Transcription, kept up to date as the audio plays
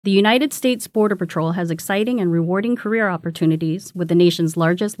The United States Border Patrol has exciting and rewarding career opportunities with the nation's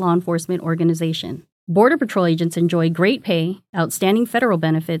largest law enforcement organization. Border Patrol agents enjoy great pay, outstanding federal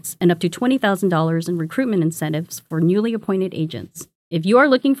benefits, and up to $20,000 in recruitment incentives for newly appointed agents. If you are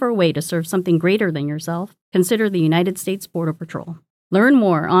looking for a way to serve something greater than yourself, consider the United States Border Patrol. Learn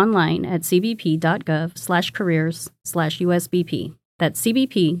more online at cbp.gov/careers/USBP. That's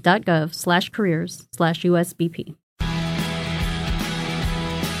cbp.gov/careers/USBP.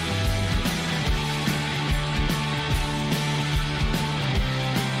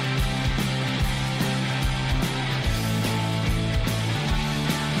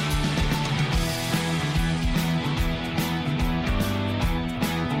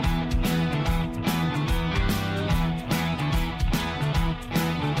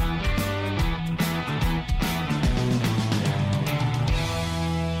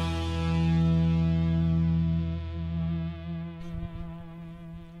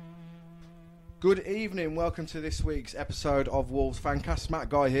 Good evening, welcome to this week's episode of Wolves Fancast. Matt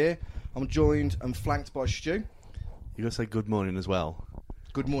Guy here. I'm joined and flanked by Stu. You gotta say good morning as well.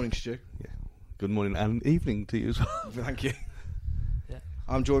 Good morning, Stu. Yeah. Good morning and evening to you as well. Thank you. Yeah.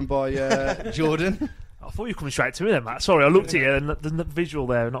 I'm joined by Jordan. I thought you were coming straight to me then, Matt. Sorry, I looked at you and the visual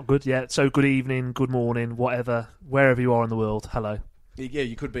there, not good yet. So good evening, good morning, whatever, wherever you are in the world, hello. Yeah,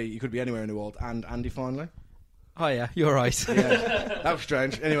 you could be anywhere in the world. And Andy, finally. Oh yeah, you're right. Yeah, that was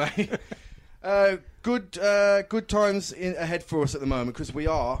strange. Anyway, good times ahead for us at the moment because we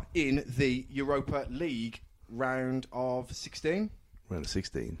are in the Europa League round of 16. Round of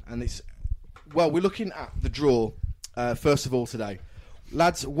 16. And we're looking at the draw first of all today.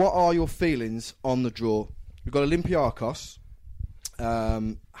 Lads, what are your feelings on the draw? We've got Olympiacos.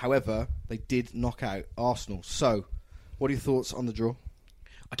 However, they did knock out Arsenal. So, what are your thoughts on the draw?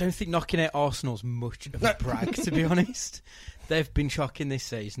 I don't think knocking out Arsenal's much of a brag, to be honest. They've been shocking this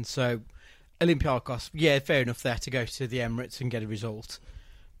season, so Olympiacos, yeah, fair enough there to go to the Emirates and get a result.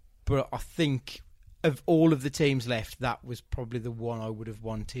 But I think of all of the teams left, that was probably the one I would have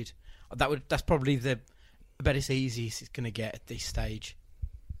wanted. That's probably about as easy as it's going to get at this stage.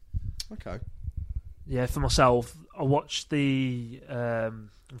 Okay. Yeah, for myself, I watched the...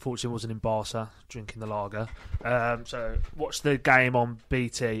 unfortunately, I wasn't in Barca drinking the lager. So watched the game on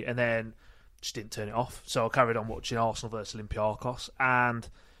BT and then just didn't turn it off. So I carried on watching Arsenal versus Olympiacos. And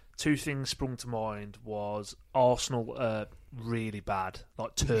two things sprung to mind was Arsenal really bad,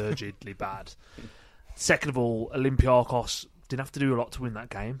 like turgidly bad. Second of all, Olympiacos didn't have to do a lot to win that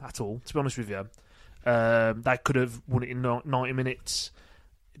game at all, to be honest with you. They could have won it in 90 minutes.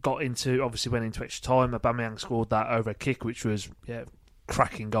 Went into extra time. Aubameyang scored that over a kick, which was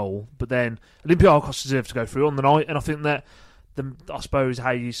cracking goal. But then Olympiacos deserved to go through on the night, and I think that I suppose how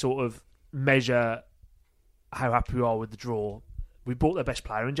you sort of measure how happy we are with the draw. We bought their best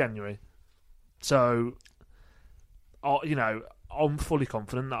player in January, so I'm fully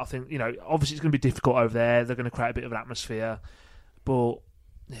confident that I think obviously it's going to be difficult over there. They're going to create a bit of an atmosphere, but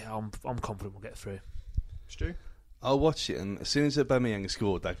yeah, I'm confident we'll get through. Stu? I watched it, and as soon as Aubameyang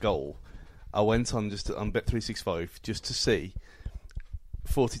scored that goal, I went on on Bet365 just to see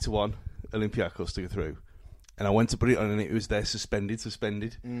 40-1 Olympiacos to go through, and I went to put it on, and it was there suspended.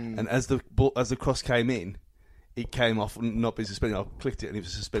 And as the cross came in, it came off and not being suspended. I clicked it, and it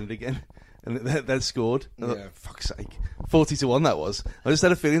was suspended again, and they'd scored. I thought, fuck's sake, 40-1 that was. I just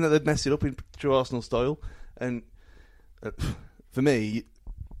had a feeling that they'd messed it up in true Arsenal style, and for me,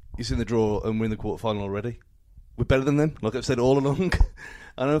 it's in the draw, and we're in the quarter-final already. We're better than them, like I've said all along.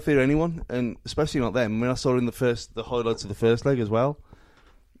 I don't fear anyone, and especially not them. When I saw in the highlights of the first leg as well,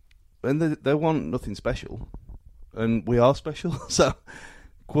 and they want nothing special, and we are special. So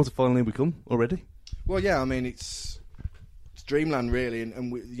quarter-final we come already. Well, yeah, I mean it's dreamland really,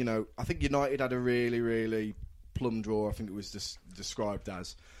 and we, I think United had a really, really plum draw. I think it was just described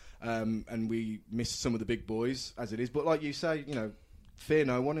as, and we missed some of the big boys as it is. But like you say, fear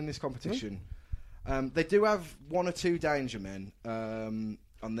no one in this competition. Mm-hmm. They do have one or two danger men on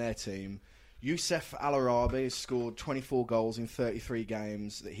their team. Youssef Al-Arabi has scored 24 goals in 33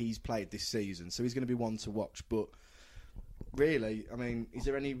 games that he's played this season, so he's going to be one to watch. But really, I mean,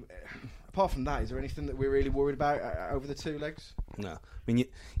 apart from that, is there anything that we're really worried about over the two legs? No. I mean, you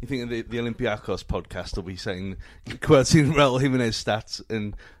think of the Olympiacos podcast will be saying, quoting Raul Jimenez stats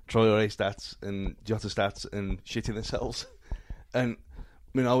and Traoré stats and Jota stats and shitting themselves. And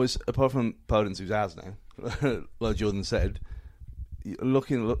I mean, apart from Podence, who's ours now, like Jordan said, look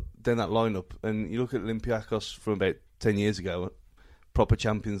down that lineup, and you look at Olympiacos from about 10 years ago, proper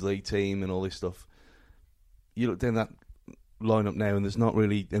Champions League team and all this stuff. You look down that lineup now, and there's not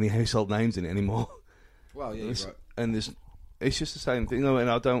really any household names in it anymore. Well, yeah, you're right. And there's it's just the same thing. And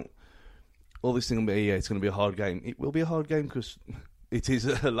I don't. All this thing will be, it's going to be a hard game. It will be a hard game because it is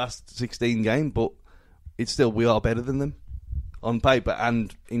a last 16 game, but it's still, we are better than them on paper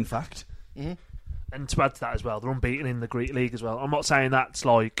and in fact. Mm-hmm. And to add to that as well, they're unbeaten in the Greek League as well. I'm not saying that's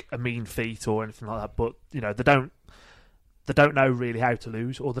like a mean feat or anything like that, but they don't know really how to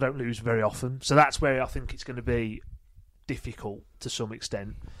lose, or they don't lose very often. So that's where I think it's going to be difficult to some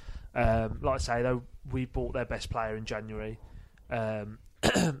extent. Like I say, though, we bought their best player in January.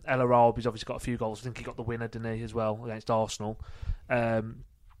 El Arabi's obviously got a few goals. I think he got the winner, didn't he, as well, against Arsenal.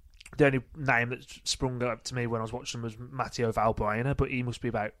 The only name that sprung up to me when I was watching them was Matteo Valbuena, but he must be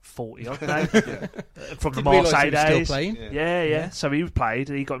about 40 odd now. From the Marseille days. Still playing? Yeah. So he played.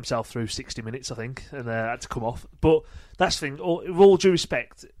 He got himself through 60 minutes, I think, and had to come off. But that's the thing. With all due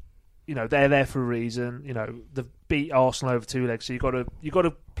respect, they're there for a reason. They've beat Arsenal over 2 legs, so you got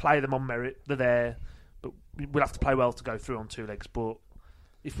to play them on merit. They're there, but we'll have to play well to go through on 2 legs. But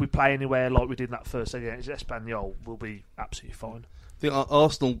if we play anywhere like we did in that first leg against Espanyol, we'll be absolutely fine. I think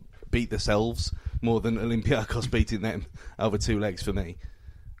Arsenal beat themselves more than Olympiacos beating them over 2 legs for me.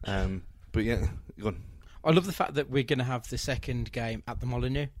 But yeah, go on. I love the fact that we're going to have the second game at the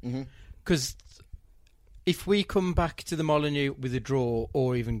Molineux, because if we come back to the Molineux with a draw,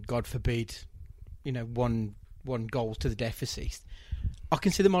 or even, God forbid, one goal to the deficit, I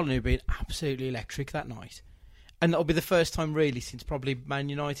can see the Molineux being absolutely electric that night. And that'll be the first time really since probably Man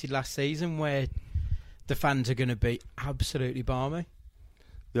United last season where the fans are going to be absolutely balmy.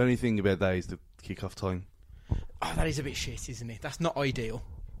 The only thing about that is the kick-off time. Oh, that is a bit shit, isn't it? That's not ideal.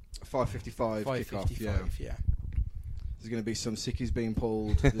 5:55 kick-off, yeah. There's going to be some sickies being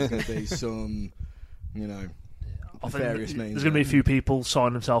pulled. There's going to be some, nefarious means. There's going to be a few people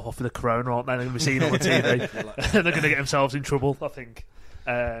signing themselves off with a corona, aren't they? They're going to be seen on the TV. They're going to get themselves in trouble, I think.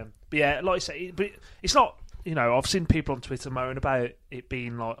 But yeah, like I say, but it's not... I've seen people on Twitter moan about it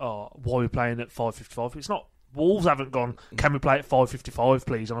being like, oh, why are we playing at 5:55? It's not... Wolves haven't gone, can we play at 5:55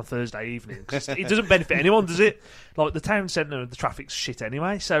 please on a Thursday evening? 'Cause it doesn't benefit anyone, does it? Like, the town centre, the traffic's shit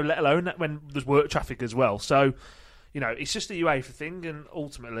anyway, so let alone that when there's work traffic as well. So, it's just a UEFA thing, and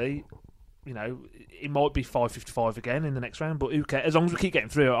ultimately, it might be 5:55 again in the next round, but who cares? As long as we keep getting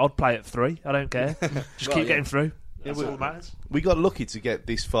through, I'd play at 3. I don't care. Just keep getting through. That's all that matters. We got lucky to get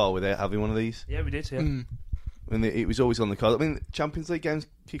this far without having one of these. Yeah, we did, yeah. And it was always on the card. I mean, Champions League games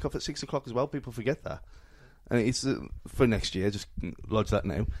kick off at 6 o'clock as well. People forget that. And it's for next year. Just lodge that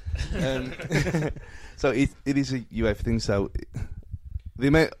now. So it is a UEFA thing. So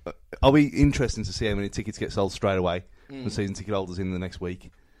are we interested to see how many tickets get sold straight away from season ticket holders in the next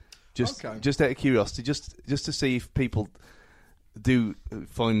week? Just out of curiosity, just to see if people do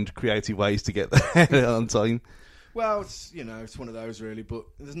find creative ways to get there on time. Well, it's one of those really, but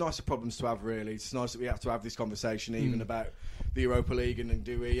there's nicer problems to have really. It's nice that we have to have this conversation even about the Europa League, and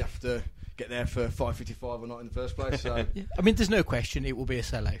do we have to get there for 5:55 or not in the first place? So yeah. I mean, there's no question it will be a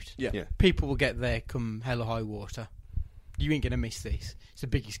sellout. Yeah. People will get there come hell or high water. You ain't going to miss this. It's the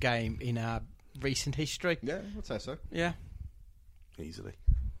biggest game in our recent history. Yeah, I'd say so. Yeah. Easily.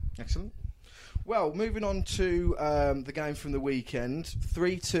 Excellent. Well, moving on to the game from the weekend,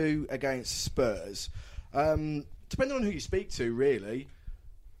 3-2 against Spurs. Depending on who you speak to, really,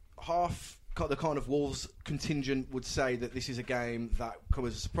 half the kind of Wolves contingent would say that this is a game that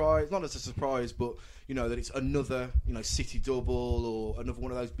covers a surprise, not as a surprise, but that it's another City double or another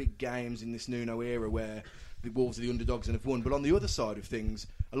one of those big games in this Nuno era where the Wolves are the underdogs and have won. But on the other side of things,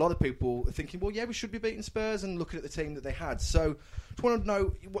 a lot of people are thinking, well, yeah, we should be beating Spurs, and looking at the team that they had. So I just want to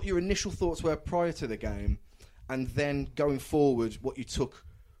know what your initial thoughts were prior to the game, and then going forward, what you took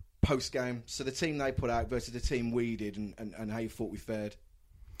post-game. So the team they put out versus the team we did, and how you thought we fared.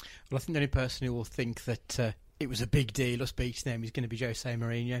 Well, I think the only person who will think that it was a big deal us beating them is going to be Jose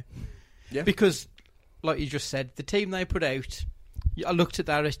Mourinho. Yeah. Because, like you just said, the team they put out, I looked at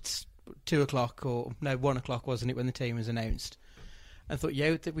that at 2 o'clock, or no, 1 o'clock, wasn't it, when the team was announced, and thought,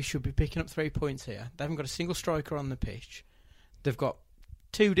 yeah, that we should be picking up 3 points here. They haven't got a single striker on the pitch. They've got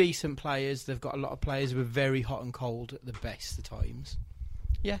 2 decent players. They've got a lot of players who are very hot and cold at the best of times.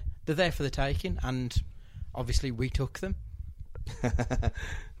 Yeah, they're there for the taking, and obviously we took them.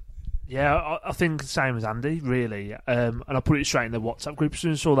 Yeah, I think the same as Andy, really. And I put it straight in the WhatsApp group. As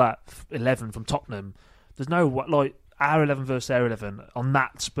soon as I saw that 11 from Tottenham, there's no, like, our 11 versus their 11. On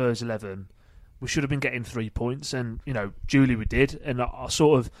that Spurs 11, we should have been getting 3 points. And, duly we did. And I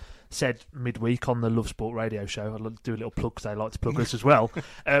sort of said midweek on the Love Sport radio show, I'll do a little plug because they like to plug us as well,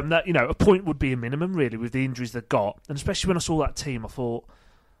 that, a point would be a minimum, really, with the injuries they've got. And especially when I saw that team, I thought,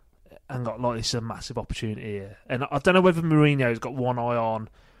 and got like, this is a massive opportunity here. And I don't know whether Mourinho's got one eye on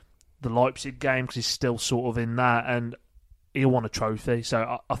the Leipzig game because he's still sort of in that, and he'll want a trophy.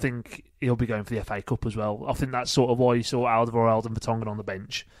 So I think he'll be going for the FA Cup as well. I think that's sort of why you saw Alderweireld and Vertonghen on the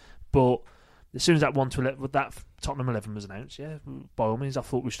bench. But as soon as that 1-11, that Tottenham 11 was announced, by all means, I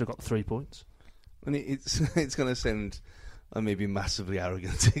thought we should have got the 3 points. And it's going to sound maybe massively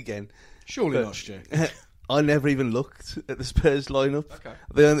arrogant again. Surely not, Stu. I never even looked at the Spurs lineup. Okay.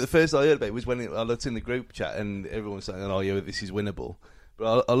 The first I heard about it was when I looked in the group chat and everyone was saying, "Oh yeah, this is winnable."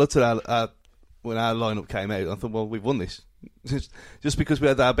 But I looked at when our lineup came out, I thought, "Well, we've won this just because we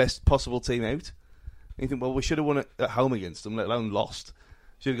had our best possible team out." And you think, "Well, we should have won it at home against them, let alone lost.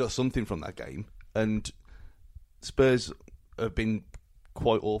 Should have got something from that game." And Spurs have been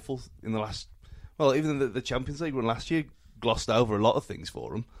quite awful in the last. Well, even the Champions League run last year glossed over a lot of things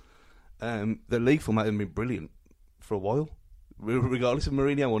for them. The league format has been brilliant for a while, regardless of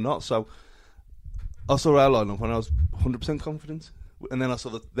Mourinho or not. So I saw our lineup and I was 100% confident. And then I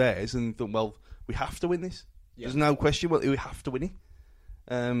saw theirs and thought, well, we have to win this. Yeah. There's no question. Well, we have to win it.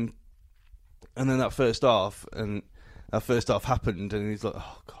 And then that first half happened, and he's like,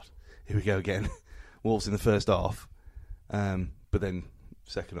 oh God, here we go again. Wolves in the first half. But then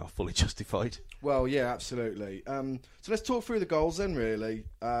second half fully justified. Well, yeah, absolutely. So let's talk through the goals then, really.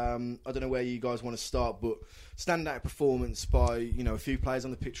 I don't know where you guys want to start, but standout performance by, a few players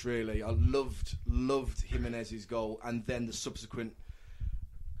on the pitch, really. I loved Jimenez's goal, and then the subsequent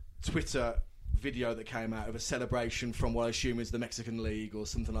Twitter video that came out of a celebration from what I assume is the Mexican League or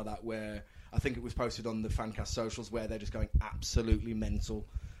something like that, where I think it was posted on the Fancast socials, where they're just going absolutely mental.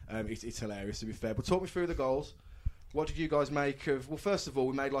 It's hilarious, to be fair. But talk me through the goals. What did you guys make of... Well, first of all,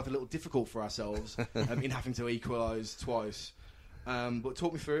 we made life a little difficult for ourselves in having to equalise twice. But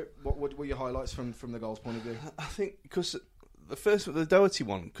talk me through it. What were your highlights from the goals point of view? I think because the Doherty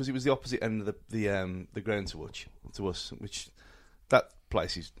one, because it was the opposite end of the ground to us, which that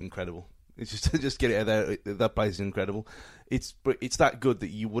place is incredible. It's just get it out there. That place is incredible. It's that good that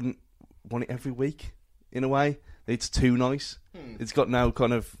you wouldn't want it every week. In a way, it's too nice. It's got no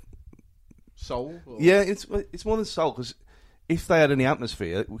kind of soul? Or? Yeah, it's more than soul, because if they had any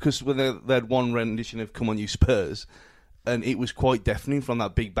atmosphere, because when they had one rendition of "Come On You Spurs," and it was quite deafening from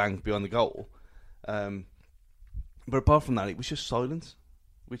that big bang behind the goal. But apart from that, it was just silence,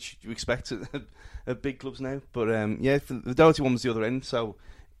 which you expect at big clubs now. But the Doherty one was the other end, so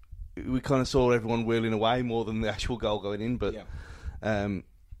we kind of saw everyone whirling away more than the actual goal going in. But when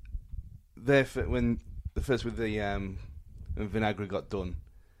the first with the when Vinagre got done,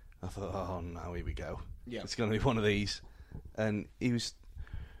 I thought, oh no, here we go. Yeah. It's going to be one of these. And it's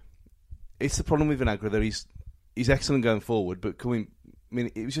the problem with Vinagre that he's excellent going forward, but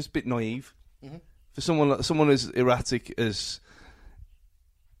it was just a bit naive. Mm-hmm. For someone as erratic as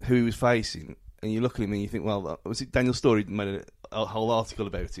who he was facing, and you look at him and you think, well, was it Daniel Storey made a whole article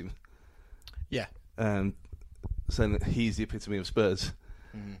about him? Yeah. Saying that he's the epitome of Spurs.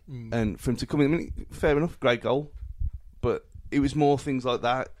 Mm-hmm. And for him to come in, fair enough, great goal, but it was more things like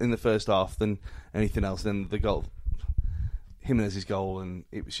that in the first half than anything else. Than the goal, Jimenez's goal, and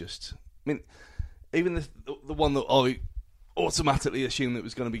it was just. Even the one that I automatically assumed that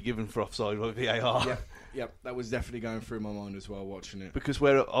was going to be given for offside by VAR. Yeah, that was definitely going through my mind as well watching it. Because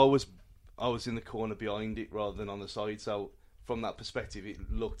where I was in the corner behind it rather than on the side, so from that perspective, it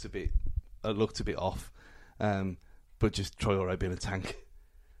looked a bit off. But just Traoré being a tank.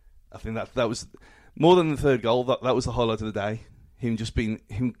 I think that was more than the third goal. That was the highlight of the day. Him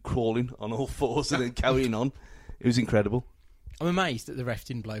crawling on all fours and then carrying on. It was incredible. I'm amazed that the ref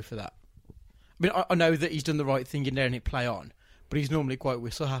didn't blow for that. I mean, I know that he's done the right thing in letting it play on, but he's normally quite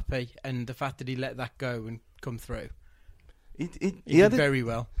whistle happy, and the fact that he let that go and come through, he did very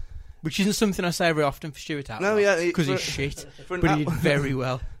well. Which isn't something I say very often for Stuart Atwell. No, yeah, because he's shit, but he did very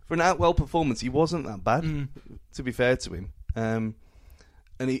well. For an Atwell performance, he wasn't that bad. To be fair to him, and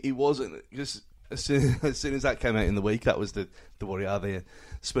he wasn't just. As soon as that came out in the week, that was the worry. Are the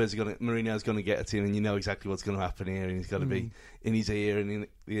Spurs Mourinho's going to get at him, and you know exactly what's going to happen here, and he's going to be in his ear and in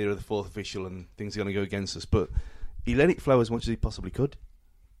the ear of the fourth official, and things are going to go against us. But he let it flow as much as he possibly could.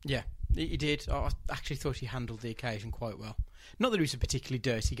 Yeah, he did. I actually thought he handled the occasion quite well. Not that it was a particularly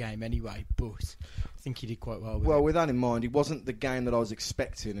dirty game anyway, but I think he did quite well. With that in mind, it wasn't the game that I was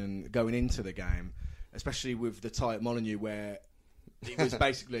expecting, and going into the game, especially with the tie at Molineux, where it was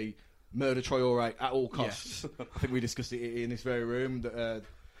basically murder Traoré at all costs. Yeah. I think we discussed it in this very room. That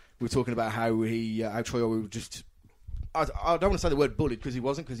we were talking about how Traoré was just. I don't want to say the word bullied because he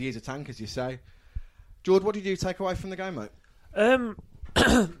wasn't, because he is a tank, as you say. George, what did you take away from the game, mate?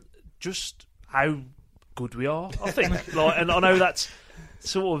 Just how good we are, I think. And I know that's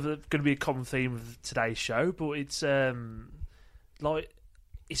sort of going to be a common theme of today's show, but it's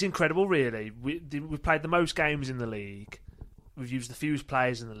it's incredible, really. We've played the most games in the league. we've used the fewest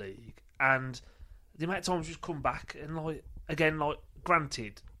players in the league, and the amount of times we've come back and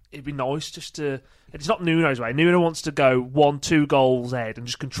granted, it'd be nice just to. It's not Nuno's way. Nuno wants to go 1-2 goals ahead and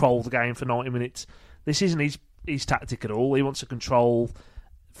just control the game for 90 minutes. This isn't his tactic at all. He wants to control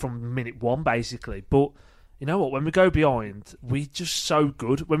from minute one, basically. But you know what? When we go behind, we're just so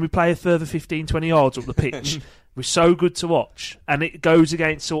good. When we play a further 15, 20 yards up the pitch, we're so good to watch. And it goes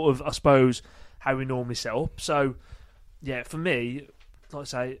against sort of, I suppose, how we normally set up. So, yeah, for me, like I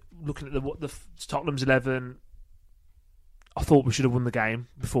say, looking at the Tottenham's 11, I thought we should have won the game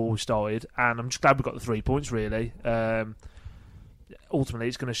before we started. And I'm just glad we got the 3 points, really. Ultimately,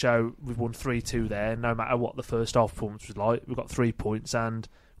 it's going to show we've won 3-2 there. No matter what the first half performance was like, we've got 3 points and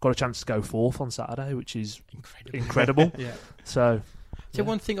got a chance to go fourth on Saturday, which is incredible. Yeah. So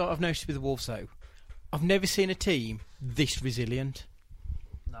one thing I've noticed with the Wolves, though, I've never seen a team this resilient.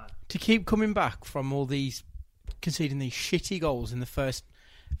 No. To keep coming back from all these, conceding these shitty goals in the first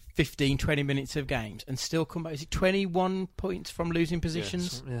 15, 20 minutes of games and still come back. Is it 21 points from losing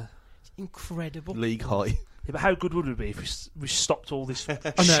positions? Yeah. It's incredible. League high. Yeah, but how good would it be if we stopped all this shit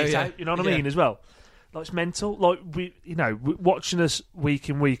yeah. out? You know what I mean, as well? Like, it's mental. Like, watching us week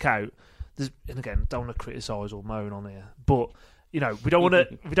in, week out, and again, don't want to criticise or moan on here, but, we don't want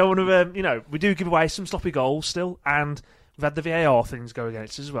to, we do give away some sloppy goals still, and we've had the VAR things go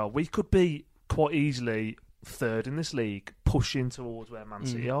against us as well. We could be quite easily third in this league, pushing towards where Man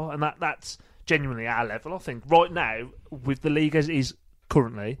City are, and that's genuinely our level, I think. Right now, with the league as it is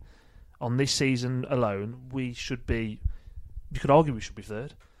currently, on this season alone, you could argue we should be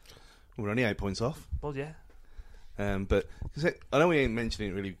third. We're only 8 points off. Well, yeah. But I know we ain't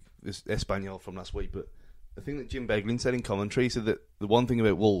mentioning really this Espanyol from last week, but the thing that Jim Beglin said in commentary said that the one thing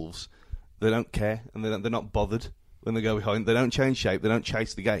about Wolves, they don't care and they're not bothered when they go behind. They don't change shape. They don't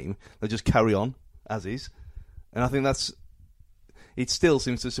chase the game. They just carry on as is. And I think it still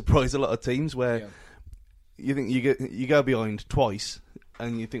seems to surprise a lot of teams where you think you go behind twice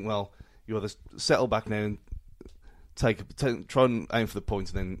and you think, well, you either settle back now and try and aim for the point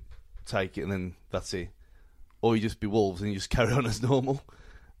and then take it and then that's it, or you just be Wolves and you just carry on as normal.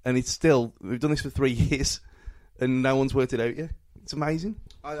 And it's still, we've done this for 3 years and no one's worked it out yet. It's amazing.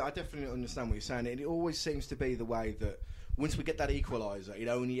 I definitely understand what you're saying, and it always seems to be the way that once we get that equaliser, it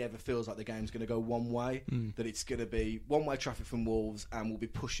only ever feels like the game's going to go one way, that it's going to be one-way traffic from Wolves and we'll be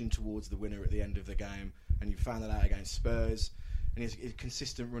pushing towards the winner at the end of the game. And you found that out against Spurs, and it's a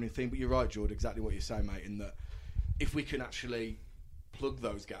consistent running theme. But you're right, George, exactly what you're saying, mate, in that if we can actually plug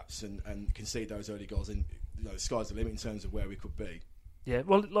those gaps and concede those early goals, and the sky's the limit in terms of where we could be. Yeah,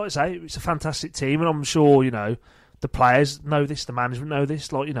 well, like I say, it's a fantastic team, and I'm sure, the players know this, the management know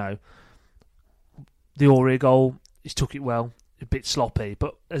this. Like, the Aurier goal, he's took it well, a bit sloppy,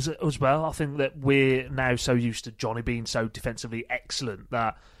 but as well, I think that we're now so used to Johnny being so defensively excellent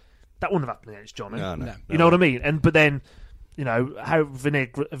that wouldn't have happened against Johnny. No. You know what I mean? But then, how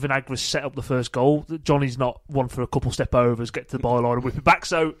Vinagre set up the first goal, Johnny's not one for a couple step overs, get to the byline and whip it back.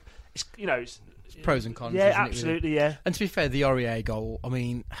 So, it's pros and cons. Yeah, isn't absolutely, it, really? yeah. And to be fair, the Aurier goal, I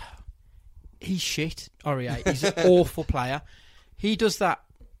mean, he's shit, Aurier. He's an awful player. He does that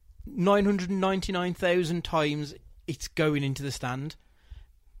 999,000 times, it's going into the stand.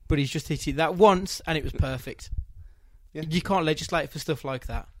 But he's just hit it that once, and it was perfect. Yeah. You can't legislate for stuff like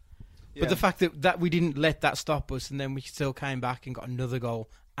that. Yeah. But the fact that we didn't let that stop us, and then we still came back and got another goal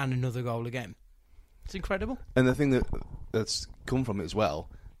and another goal again. It's incredible. And the thing that's come from it as well,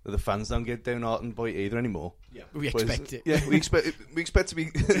 that the fans don't get downhearted by it either anymore. Yeah, we expect it. Yeah, we expect to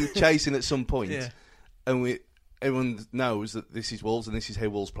be chasing at some point. Yeah. And everyone knows that this is Wolves and this is how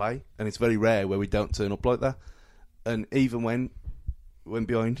Wolves play, and it's very rare where we don't turn up like that. And even when we went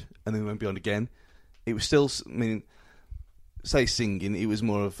behind and then we went behind again, it was still, say singing, it was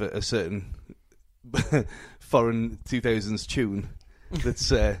more of a certain foreign 2000s tune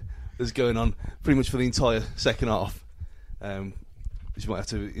that's going on pretty much for the entire second half. Which you might have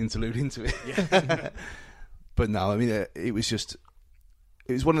to interlude into it. Yeah. But no, it was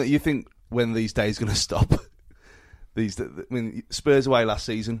one that you think, when these days going to stop? Spurs away last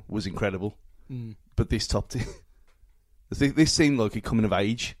season was incredible, but this topped it. This seemed like a coming of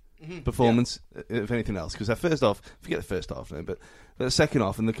age performance, if anything else, because that first half, forget the first half now, but the second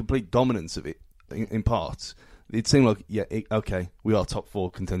half and the complete dominance of it in parts, it seemed like, okay, we are top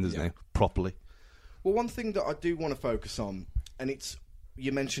 4 contenders now, properly. Well, one thing that I do want to focus on, and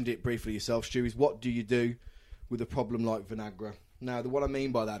you mentioned it briefly yourself, Stu, is what do you do with a problem like Vinagre? Now, what I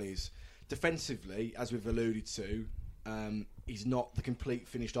mean by that is, defensively, as we've alluded to, he's not the complete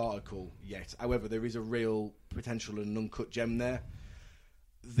finished article yet. However, there is a real potential and an uncut gem there.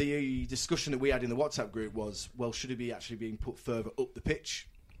 the discussion that we had in the WhatsApp group was, well, should he be actually being put further up the pitch?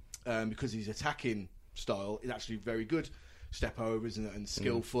 Because his attacking style is actually very good, step overs and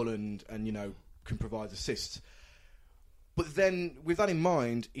skillful, and can provide assists. But then, with that in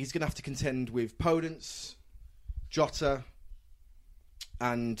mind, he's going to have to contend with Podence, Jota,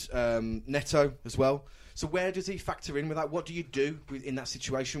 and Neto as well. So where does he factor in with that? What do you do in that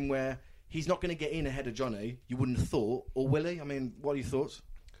situation where he's not going to get in ahead of Johnny? You wouldn't have thought, or will he? I mean, what are your thoughts?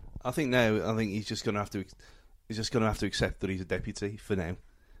 I think he's just going to have to accept that he's a deputy for now,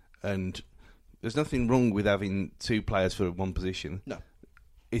 and there's nothing wrong with having two players for one position. No,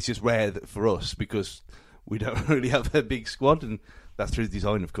 it's just rare that for us because we don't really have a big squad, and that's through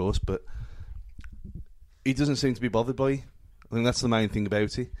design, of course. But he doesn't seem to be bothered by it. I think that's the main thing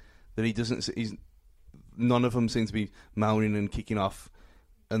about it. That he doesn't. None of them seem to be moaning and kicking off,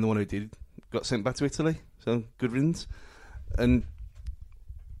 and the one who did got sent back to Italy. So good riddance. And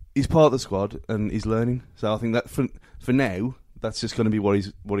he's part of the squad and he's learning. So I think that for now, that's just going to be what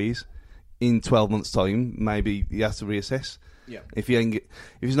he is. In 12 months' time, maybe he has to reassess. Yeah. If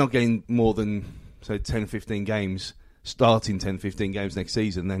he's not getting more than 10, 15 games, starting 10, 15 games next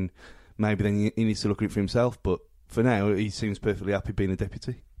season, then maybe he needs to look at it for himself. But for now, he seems perfectly happy being a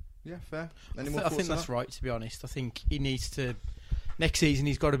deputy. Yeah, fair. I think that's right, to be honest. I think he needs to... Next season,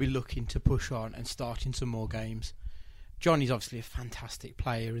 he's got to be looking to push on and starting some more games. Johnny's obviously a fantastic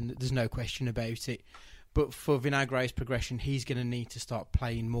player, and there's no question about it. But for Vinagre's progression, he's going to need to start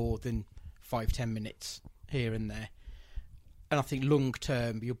playing more than 5-10 minutes here and there. And I think long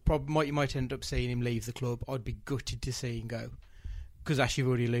term, you might end up seeing him leave the club. I'd be gutted to see him go, because as you've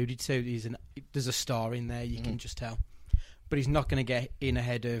already alluded to, there's a star in there. You can just tell. But he's not going to get in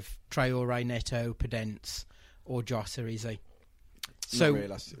ahead of Traore, Neto, Podence, or Jota, is he? So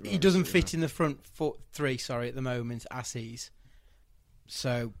he doesn't fit in the front three. At the moment, as he's.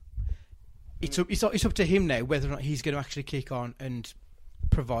 So it's up to him now whether or not he's going to actually kick on and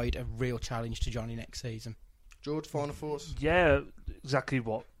provide a real challenge to Johnny next season. George, final thoughts? Yeah, exactly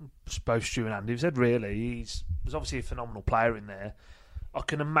what both Stu and Andy have said, really. He's obviously a phenomenal player in there. I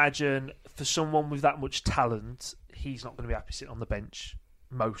can imagine for someone with that much talent, he's not going to be happy sitting on the bench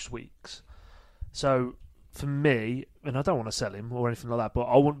most weeks. So for me, and I don't want to sell him or anything like that, but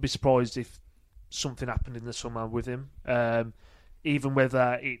I wouldn't be surprised if something happened in the summer with him. Even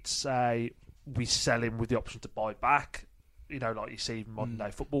whether it's we sell him with the option to buy back, like you see in modern day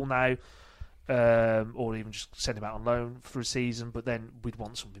football now, or even just send him out on loan for a season, but then we'd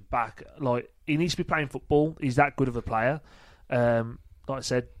want something back. Like, he needs to be playing football. He's that good of a player. Like I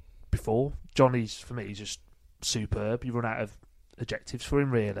said before, Johnny's, for me, just superb. You run out of adjectives for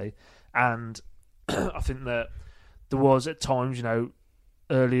him, really. And I think that there was at times,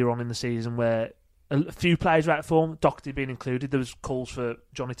 earlier on in the season where a few players were out of form, Doherty being included. There was calls for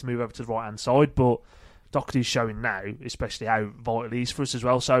Johnny to move over to the right-hand side, but Doherty's showing now, especially how vital he is for us as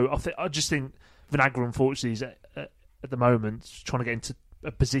well. So I just think Vinagre, unfortunately, is at the moment trying to get into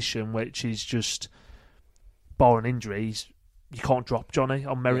a position which is just, barring injuries, you can't drop Johnny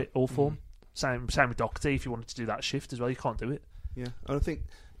on merit or form. Same with Doherty. If you wanted to do that shift as well, you can't do it. Yeah, and I think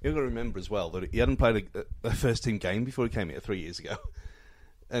you've got to remember as well that he hadn't played a first team game before he came here 3 years ago,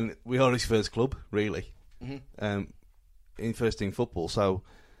 and we are his first club, really, in first team football. So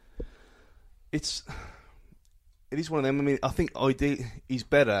it is one of them. I mean, I think ideally he's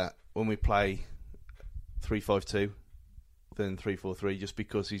better when we play 3-5-2 than 3-4-3, just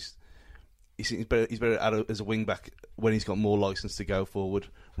because he's better as a wing back when he's got more license to go forward,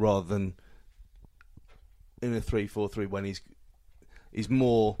 rather than in a 3-4-3 when he's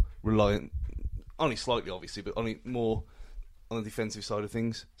more reliant, only slightly obviously, but only more on the defensive side of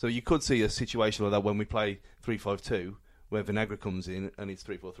things. So you could see a situation like that when we play 3-5-2, where Vinagre comes in and it's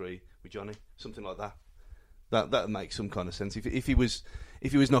 3-4-3 with Johnny, something like that. That makes some kind of sense. If he was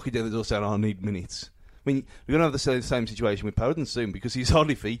knocking down the door saying, "I need minutes," I mean, we're going to have the same situation with Podence soon, because he's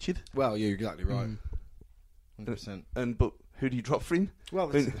hardly featured. Well, you're exactly right. 100%. But who do you drop for him?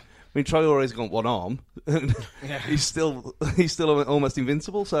 Well, I mean, Traore's got one arm, and he's still almost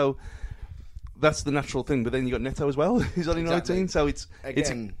invincible. So that's the natural thing. But then you got Neto as well. He's only 19, so it's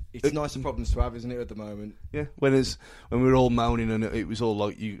nicer problems to have, isn't it, at the moment? Yeah. When we were all moaning, and it was all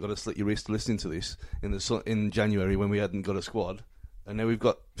like, you got to slit your wrist listening to this in January when we hadn't got a squad, and now we've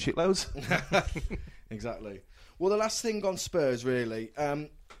got shitloads. Exactly. Well, the last thing on Spurs, really,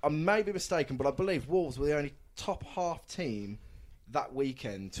 I may be mistaken, but I believe Wolves were the only top half team that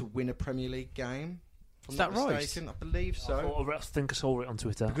weekend to win a Premier League game. Is that right? Mistaken. I believe so. I think I saw it on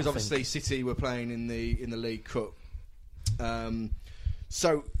Twitter. Because obviously City were playing in the League Cup.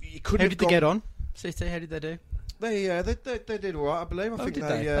 So you couldn't. How did they get on? City, how did they do? They did all right, I believe. I think did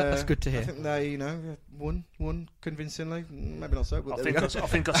they? That's good to hear. I think they, won convincingly. Maybe not so, but I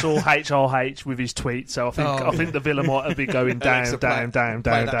think I saw HRH with his tweet, so I think the Villa might be going down. Play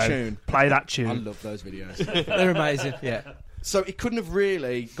that tune. I tune. love those videos. They're amazing. Yeah. So it couldn't have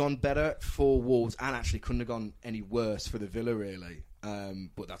really gone better for Wolves, and actually couldn't have gone any worse for the Villa, really.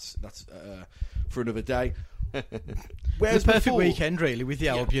 But that's for another day. Whereas the perfect weekend, really, with the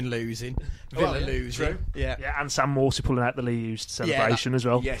Albion losing, Villa losing. True. Yeah, and Sam Morsey pulling out the Lee used celebration as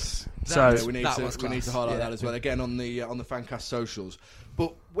well. Yes, so we need to highlight that as well. Again on the Fancast socials.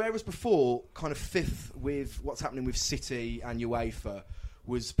 But whereas before, kind of fifth with what's happening with City and UEFA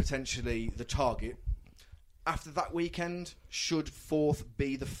was potentially the target. After that weekend, should fourth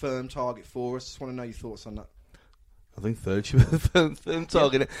be the firm target for us? Just want to know your thoughts on that. I think third should be the firm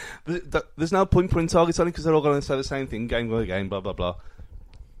target. There's no point putting targets on it because they're all going to say the same thing, game by game, blah, blah, blah.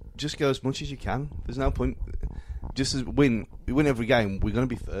 Just go as much as you can. There's no point. Just as we win every game, we're going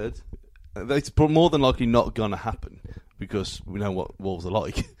to be third. It's more than likely not going to happen because we know what Wolves are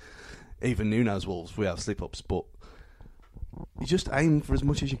like. Even Nuno's Wolves, we have slip-ups, but you just aim for as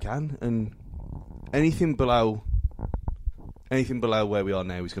much as you can, and anything below where we are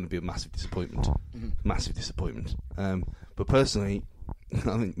now is going to be a massive disappointment. Mm-hmm. Massive disappointment. But personally, I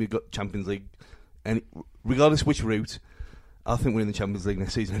think we've got Champions League, and regardless which route, I think we're in the Champions League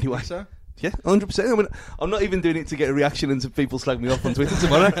next season anyway. So? Yeah, 100%. I mean, I'm not even doing it to get a reaction and to people slag me off on Twitter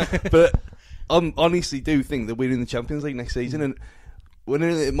tomorrow, but I honestly do think that we're in the Champions League next season. And when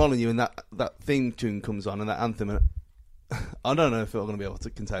they're at Molyneux and that theme tune comes on and that anthem, and I don't know if I'm going to be able to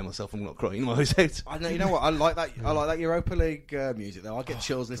contain myself. I'm not crying my eyes out. I know. You know what? I like that. I like that Europa League music though. I get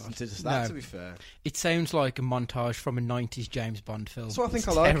chills listening to just that. No. To be fair, it sounds like a montage from a '90s James Bond film. So I think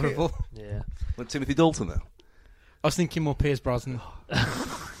it's I like terrible. it. Yeah. What, Timothy Dalton though? I was thinking more Piers Brosnan.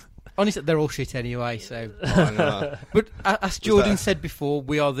 Honestly, they're all shit anyway. So, but as Jordan said before,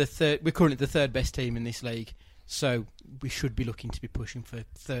 we're currently the third best team in this league. So we should be looking to be pushing for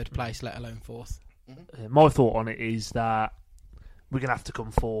third place, let alone fourth. My thought on it is that we're going to have to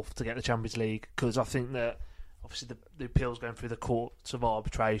come fourth to get the Champions League, because I think that obviously the appeal's going through the courts of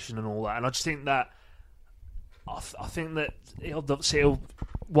arbitration and all that, and I just think that I think that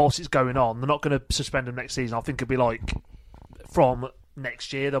whilst it's going on, they're not going to suspend them next season. I think it'll be like from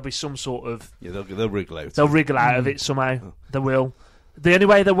next year there'll be some sort of they'll wriggle out. They'll wriggle out of it somehow. Oh. They will. The only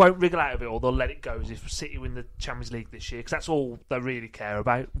way they won't wriggle out of it, or they'll let it go, is if City win the Champions League this year, because that's all they really care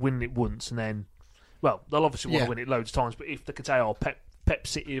about, winning it once, and then, well, they'll obviously want to win it loads of times, but if they can say, oh, Pep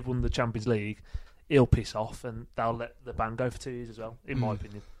City have won the Champions League, he'll piss off, and they'll let the ban go for 2 years as well, in my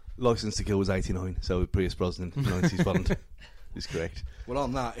opinion. Licence to Kill was 89, so Piers Brosnan, 90s Bond, is correct. Well,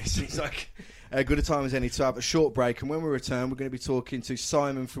 on that, it seems like as good a time as any to have a short break, and when we return, we're going to be talking to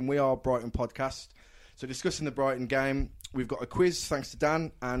Simon from We Are Brighton podcast. So discussing the Brighton game, we've got a quiz thanks to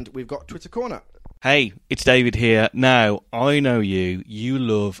Dan, and we've got Twitter Corner. Hey, it's David here. Now, I know you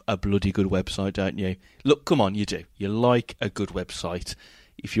love a bloody good website, don't you? Look, come on, you do. You like a good website.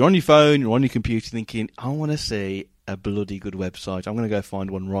 If you're on your phone, you're on your computer thinking, I want to see a bloody good website, I'm going to go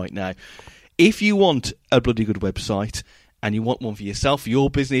find one right now. If you want a bloody good website, and you want one for yourself, for your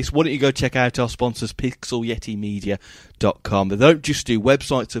business, why don't you go check out our sponsors, pixelyetimedia.com. They don't just do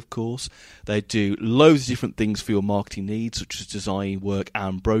websites, of course. They do loads of different things for your marketing needs, such as design work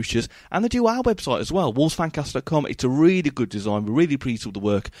and brochures. And they do our website as well, wolvesfancast.com. It's a really good design. We're really pleased with the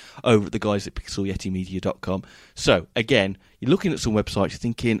work over at the guys at pixelyetimedia.com. So, again, you're looking at some websites, you're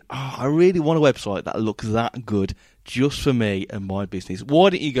thinking, I really want a website that looks that good just for me and my business.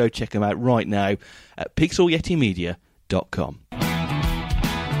 Why don't you go check them out right now at pixelyetimedia.com.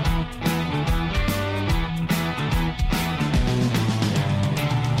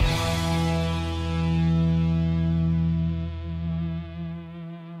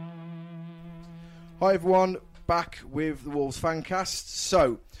 Hi everyone, back with the Wolves Fancast.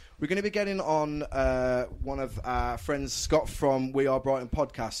 So, we're going to be getting on one of our friends, Scott from We Are Brighton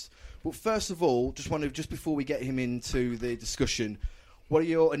podcast. But first of all, just before we get him into the discussion, what are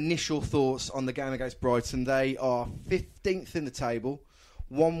your initial thoughts on the game against Brighton? They are 15th in the table,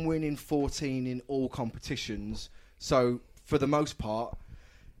 1 win in 14 in all competitions. So, for the most part,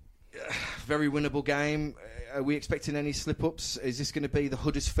 very winnable game. Are we expecting any slip-ups? Is this going to be the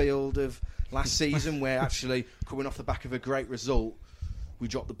Huddersfield of last season, where actually, coming off the back of a great result, we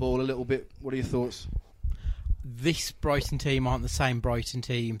dropped the ball a little bit? What are your thoughts? This Brighton team aren't the same Brighton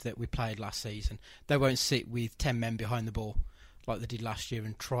team that we played last season. They won't sit with 10 men behind the ball like they did last year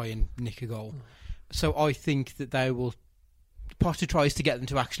and try and nick a goal. So I think that they will... Potter tries to get them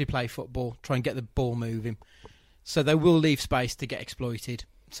to actually play football, try and get the ball moving. So they will leave space to get exploited.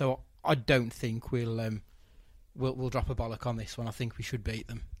 So I don't think we'll we'll drop a bollock on this one. I think we should beat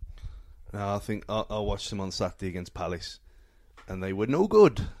them. No, I think I'll watch them on Saturday against Palace, and they were no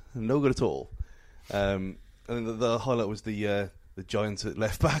good at all. I think the highlight was the Giants at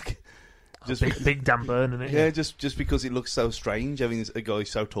left back. Just big Dan Burn, isn't it? Yeah, just because it looks so strange having a guy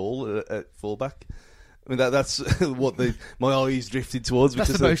so tall at fullback. I mean that's what my eyes drifted towards. That's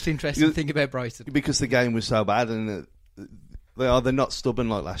the most interesting thing about Brighton, because the game was so bad, and they're not stubborn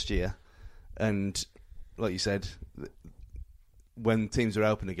like last year, and like you said, when teams are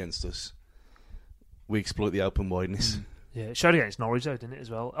open against us, we exploit the open wideness. Yeah, it showed against Norwich, though, didn't it, as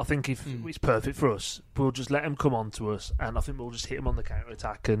well? I think if it's perfect for us, we'll just let them come on to us, and I think we'll just hit them on the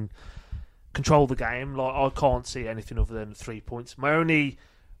counter-attack and control the game. Like, I can't see anything other than 3 points. My only,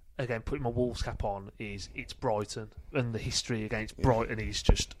 again, putting my Wolves cap on, is it's Brighton, and the history against Brighton is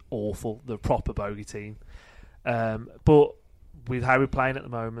just awful. They're a proper bogey team. But with how we're playing at the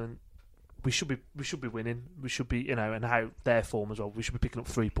moment, we should be winning. We should be, and how their form as well. We should be picking up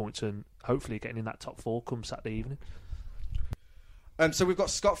 3 points and hopefully getting in that top 4 come Saturday evening. So we've got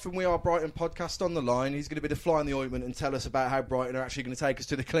Scott from We Are Brighton podcast on the line. He's going to be the fly in the ointment and tell us about how Brighton are actually going to take us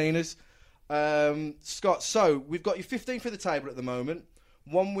to the cleaners. Scott, so we've got you 15th for the table at the moment.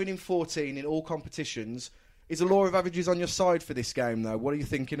 1 win in 14 in all competitions. Is the law of averages on your side for this game, though? What are you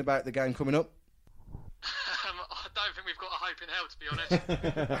thinking about the game coming up? I don't think we've got a hope in hell, to be honest.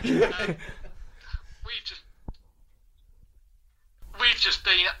 We've just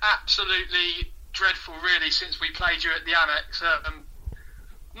been absolutely dreadful, really, since we played you at the Amex.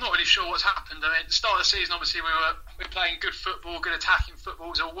 I'm not really sure what's happened. I mean, at the start of the season, obviously, we were playing good football, good attacking football. It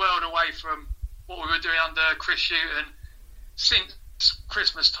was a world away from what we were doing under Chris Hughton. Since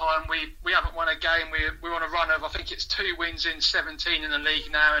Christmas time, we haven't won a game. We're on a run of, I think it's 2 wins in 17 in the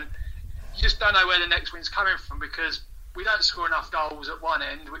league now, and you just don't know where the next win's coming from, because we don't score enough goals at one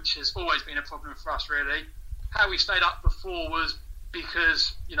end, which has always been a problem for us, really. How we stayed up before was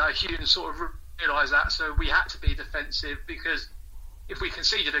because, Hughton sort of realised that, so we had to be defensive, because if we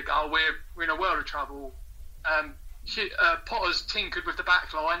conceded a goal, we're in a world of trouble. Potter's tinkered with the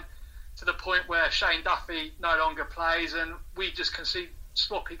back line to the point where Shane Duffy no longer plays, and we just concede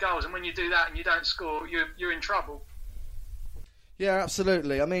sloppy goals, and when you do that and you don't score, you're in trouble. Yeah,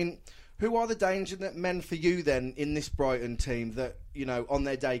 absolutely. I mean, who are the danger men for you then in this Brighton team that, on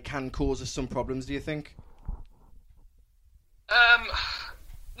their day can cause us some problems, do you think?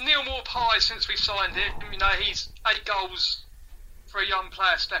 Neil Maupay, since we signed him, he's 8 goals for a young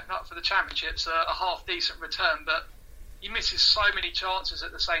player stepping up for the Championship's a half decent return, but he misses so many chances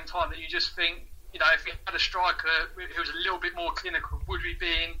at the same time that you just think, if we had a striker who was a little bit more clinical, would we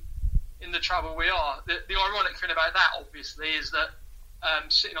be in the trouble we are? The ironic thing about that, obviously, is that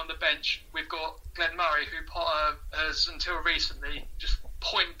sitting on the bench, we've got Glenn Murray, who Potter has, until recently, just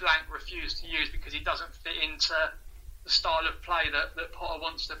point blank refused to use because he doesn't fit into the style of play that Potter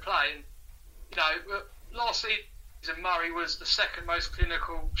wants to play. And, last season, Murray was the second most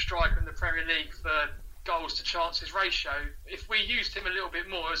clinical striker in the Premier League for goals to chances ratio. If we used him a little bit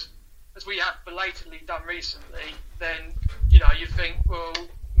more, as we have belatedly done recently, then, you think, well,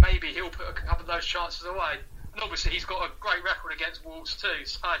 maybe he'll put a couple of those chances away. And obviously he's got a great record against Wolves too,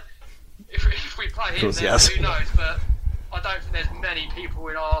 so if we play him, then who knows? But I don't think there's many people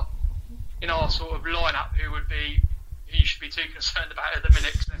in our sort of lineup who you should be too concerned about at the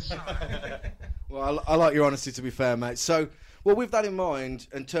minute. Well, I like your honesty, to be fair, mate. So, with that in mind,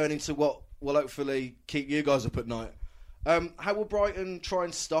 and turning to what will hopefully keep you guys up at night, how will Brighton try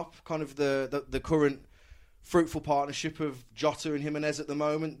and stop kind of the current fruitful partnership of Jota and Jimenez at the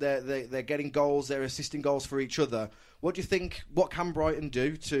moment? They're getting goals, they're assisting goals for each other. What do you think? What can Brighton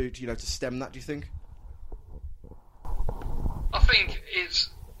do to stem that? Do you think? I think is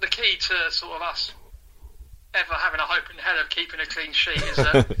the key to sort of us ever having a hope in hell of keeping a clean sheet is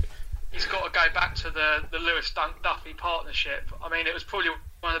that he's got to go back to the Lewis Duffy partnership. I mean, it was probably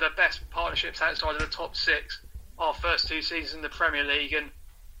one of the best partnerships outside of the top 6 our first 2 seasons in the Premier League, and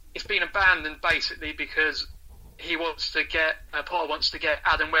it's been abandoned basically because he wants to get Potter wants to get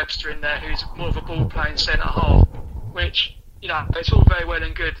Adam Webster in there, who's more of a ball playing centre half, which it's all very well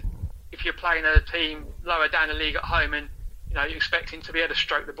and good if you're playing a team lower down the league at home and you're expecting to be able to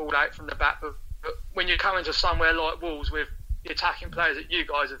stroke the ball out from the back, but when you come into somewhere like Wolves with the attacking players that you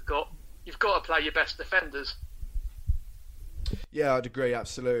guys have got, you've got to play your best defenders. Yeah, I'd agree,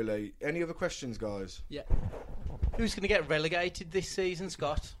 absolutely. Any other questions, guys? Yeah. Who's going to get relegated this season,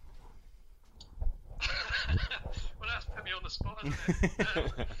 Scott? Well, that's put me on the spot, isn't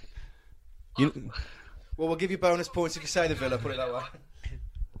it? Well, we'll give you bonus points if you say the Villa, put it that way. I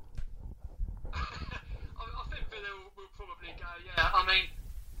think Villa will probably go, yeah. I mean,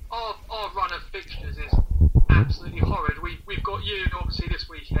 our run of fixtures is absolutely horrid. We've got you obviously this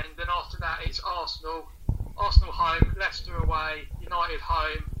weekend, then after that it's Arsenal home, Leicester away, United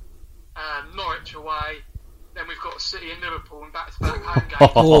home, Norwich away, then we've got City and Liverpool and back-to-back home games.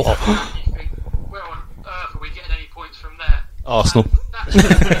 And you think, where on earth are we getting any points from there? Arsenal. That's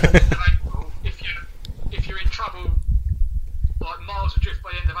April. If you're in trouble, like miles adrift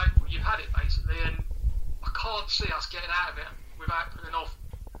by the end of April, you've had it basically, and I can't see us getting out of it without pulling off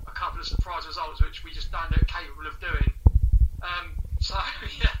a couple of surprise results, which we just don't look capable of doing. So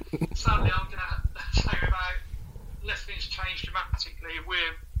yeah, sadly I'm going to say unless things change dramatically,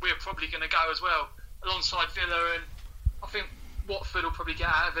 we're probably going to go as well, alongside Villa, and I think Watford will probably get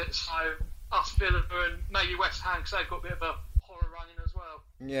out of it. So us, Villa, and maybe West Ham, because they've got a bit of a horror running as well.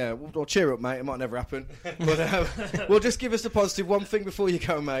 Yeah, well, cheer up, mate. It might never happen. But well, just give us the positive. One thing before you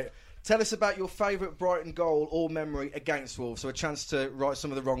go, mate. Tell us about your favourite Brighton goal or memory against Wolves, so a chance to right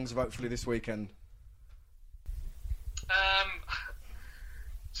some of the wrongs of hopefully this weekend.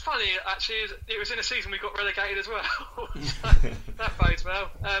 It's funny, actually, it was in a season we got relegated as well. So that bodes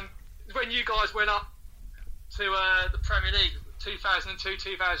well. When you guys went up to the Premier League 2002,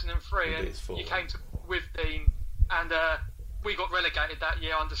 2003, and you came with Dean, and we got relegated that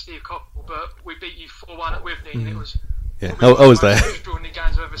year under Steve Coppell, but we beat you 4-1 at Withdean. It was I was there. one of the most extraordinary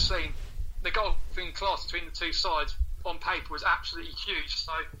games I've ever seen. The golfing class between the two sides on paper was absolutely huge.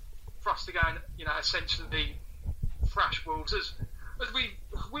 So for us to go and essentially thrash Wolves, as we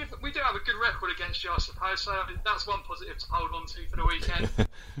do have a good record against you, I suppose. So that's one positive to hold on to for the weekend.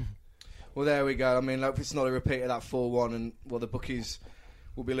 Well, there we go. I mean, look, it's not a repeat of that 4-1, and well, the bookies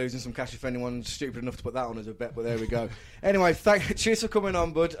will be losing some cash if anyone's stupid enough to put that on as a bet. But there we go. Anyway, cheers for coming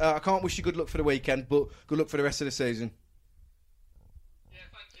on, bud. I can't wish you good luck for the weekend, but good luck for the rest of the season. Yeah,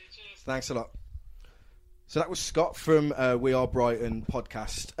 thank you. Cheers. Thanks a lot. So that was Scott from We Are Brighton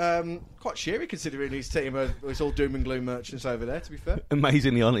podcast. Quite cheery considering his team was all doom and gloom merchants over there, to be fair.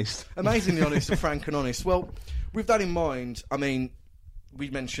 Amazingly honest. Amazingly honest and frank and honest. Well, with that in mind, I mean, we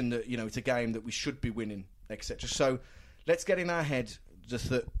mentioned that, it's a game that we should be winning, etc. So let's get in our head just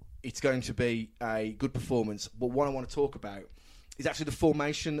that it's going to be a good performance. But what I want to talk about is actually the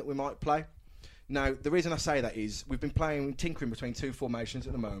formation that we might play. Now, the reason I say that is we've been tinkering between two formations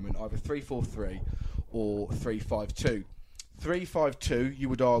at the moment, either 3-4-3 or 3-5-2. 3-5-2, you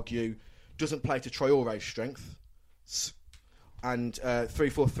would argue, doesn't play to Traore's strengths, and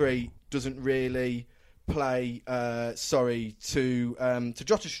 3-4-3 doesn't really play to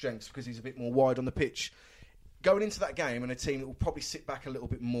Jota's strengths because he's a bit more wide on the pitch. Going into that game and a team that will probably sit back a little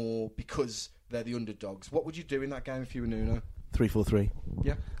bit more because they're the underdogs, what would you do in that game if you were Nuno? 3-4-3.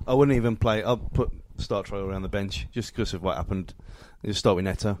 Yeah. I wouldn't even play. I'll start Traore on the bench just because of what happened. Just start with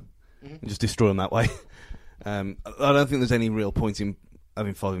Neto and just destroy them that way. I don't think there's any real point in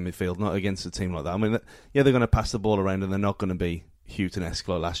having five in midfield, not against a team like that. I mean, yeah, they're going to pass the ball around and they're not going to be Houghton-esque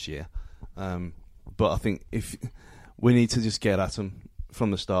like last year. But I think if we need to just get at them from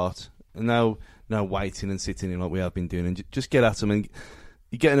the start, and now waiting and sitting in like we have been doing, and just get at them, and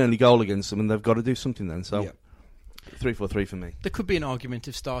you get an early goal against them, and they've got to do something then. So 3-4-3 for me. There could be an argument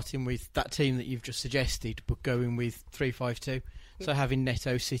of starting with that team that you've just suggested, but going with 3-5-2. So having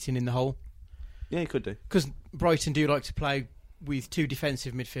Neto sitting in the hole. Yeah, you could do. Because Brighton do like to play with two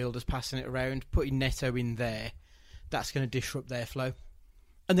defensive midfielders passing it around. Putting Neto in there, that's going to disrupt their flow.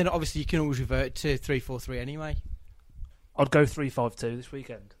 And then obviously you can always revert to 3-4-3 anyway. I'd go 3-5-2 this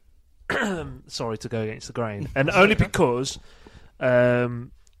weekend. Sorry to go against the grain, and only because if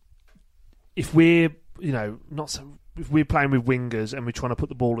we're if we're playing with wingers and we're trying to put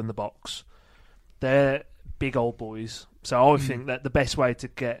the ball in the box, they're big old boys. So I think that the best way to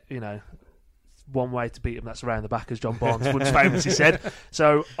get one way to beat them, that's around the back, as John Barnes once famously said.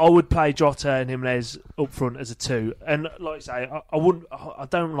 So I would play Jota and Jimenez up front as a 2, and like I say, I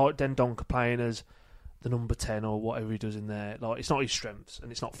don't like Dendoncker playing as the number 10 or whatever he does in there. Like, it's not his strengths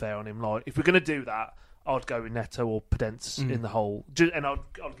and it's not fair on him. Like, if we're going to do that, I'd go with Neto or Podence in the hole, and I'd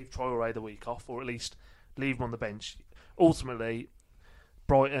give Traore the week off, or at least leave him on the bench. Ultimately,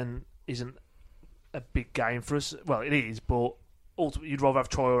 Brighton isn't a big game for us. Well, it is, but ultimately you'd rather have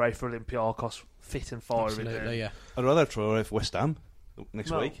Traore for Olympiacos fit and firing. Absolutely, yeah. I'd rather have Traore for West Ham next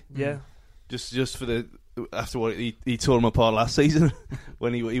week. Yeah. Just for after what he tore them apart last season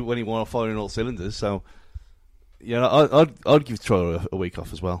when he won firing all cylinders. So yeah, I'd give Traore a week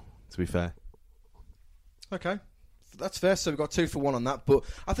off as well, to be fair. Okay, that's fair. So we've got 2 for 1 on that. But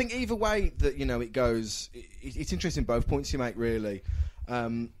I think either way that it goes, it's interesting both points you make really.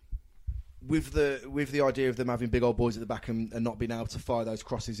 With the idea of them having big old boys at the back and not being able to fire those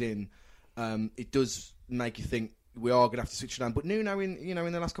crosses in, it does make you think we are going to have to switch it on. But Nuno, in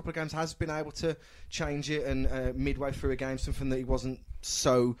the last couple of games, has been able to change it, and midway through a game, something that he wasn't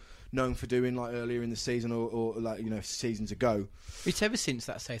so known for doing like earlier in the season or like seasons ago. It's ever since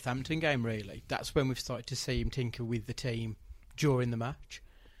that Southampton game, really. That's when we've started to see him tinker with the team during the match,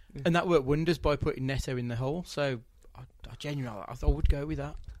 and that worked wonders by putting Neto in the hole. So I genuinely, I would go with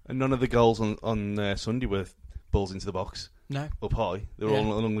that. And none of the goals on Sunday were balls into the box. No. Up high. They were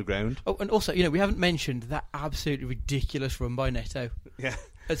all along the ground. Oh, and also, we haven't mentioned that absolutely ridiculous run by Neto. Yeah.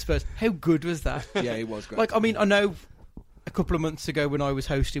 At Spurs. How good was that? Yeah, it was great. Like, I mean, I know a couple of months ago when I was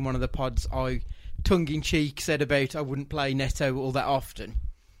hosting one of the pods, I, tongue-in-cheek, said about I wouldn't play Neto all that often.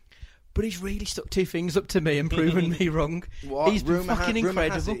 But he's really stuck two things up to me and proven me wrong. What? He's been fucking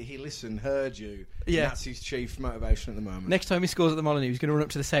incredible. Has it, he listened, heard you. Yeah. That's his chief motivation at the moment. Next time he scores at the Molineux, he's going to run up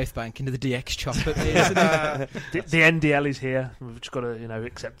to the South Bank into the DX chop at me, isn't The NDL is here. We've just got to,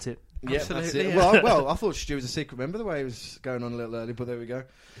 accept it. Yeah, Absolutely, that's it. yeah. Well, I thought Stu was a secret member the way he was going on a little early, but there we go.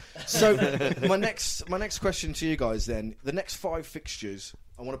 So my next question to you guys then, the next 5 fixtures,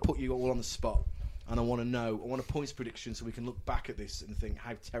 I want to put you all on the spot, and I want a points prediction so we can look back at this and think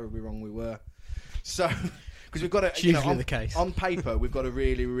how terribly wrong we were. So, because we've got It's usually the case. On paper, we've got a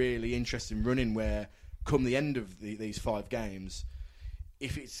really, really interesting run-in where, come the end of these 5 games,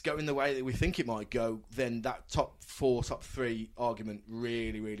 if it's going the way that we think it might go, then that top 4, top 3 argument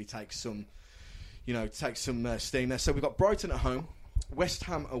really, really takes some steam there. So we've got Brighton at home, West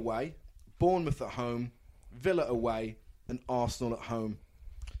Ham away, Bournemouth at home, Villa away, and Arsenal at home.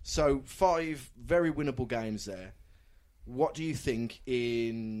 So 5 very winnable games there. What do you think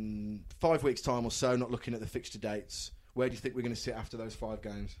in 5 weeks' time or so, not looking at the fixture dates, where do you think we're going to sit after those 5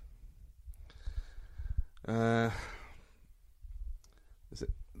 games?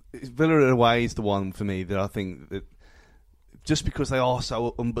 Villa away is the one for me that I think that just because they are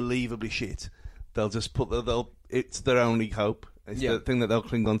so unbelievably shit, they'll just it's their only hope. It's the thing that they'll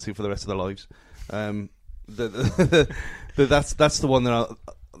cling on to for the rest of their lives. That's the one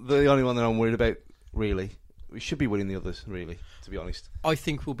the only one that I'm worried about, really. We should be winning the others, really, to be honest. I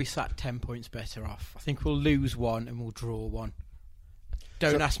think we'll be sat 10 points better off. I think we'll lose 1 and we'll draw 1.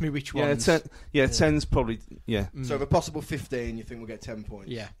 Don't ask me which ones. 10's probably, yeah. So of a possible 15, you think we'll get 10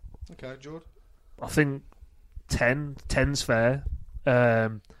 points? Yeah. Okay, George? I think 10's fair.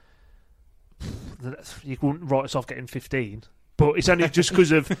 You wouldn't write us off getting 15, but it's only just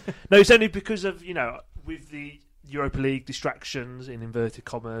because of... No, it's only because of, with the Europa League distractions, in inverted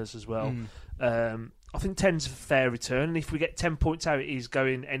commas as well. I think 10's a fair return, and if we get 10 points out, it is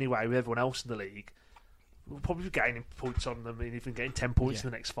going anyway with everyone else in the league. We'll probably be gaining points on them, and even getting 10 points in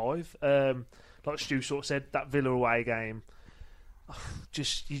the next 5. Like Stu sort of said, that Villa away game,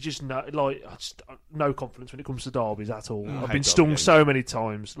 you just know, like, no confidence when it comes to derbies at all. I've been stung so many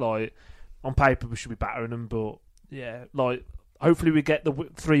times. Like, on paper, we should be battering them, but yeah, like, hopefully we get the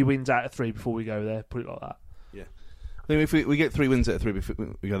 3 wins out of 3 before we go there. Put it like that. Yeah, I think if we get 3 wins out of 3 before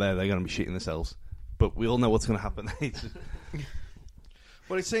we go there, they're going to be shitting themselves. But we all know what's going to happen.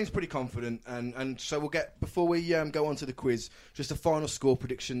 Well, it seems pretty confident, and so we'll get, before we go on to the quiz, just a final score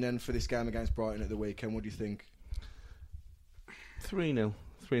prediction then for this game against Brighton at the weekend. What do you think? 3-0.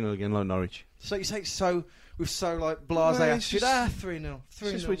 3-0 again, like Norwich. So you say with like blasé attitude. 3-0.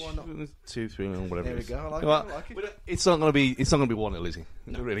 3-0, why not? 2-3-0, whatever. There we go. I like it. But it's not going to be 1-0, is it?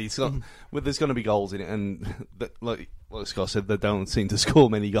 No. Really, it's not. Well, there's going to be goals in it, and like Scott said, they don't seem to score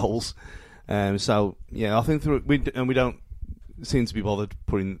many goals. So yeah, I think we don't seem to be bothered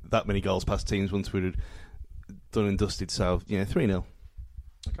putting that many goals past teams once we're done and dusted. So yeah, 3-0.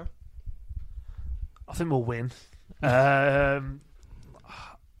 Okay. I think we'll win. I'm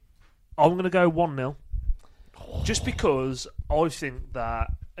going to go 1-0, just because I think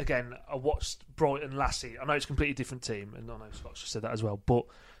that, again, I watched Brighton Lassie. I know it's a completely different team, and I know Scott just said that as well. But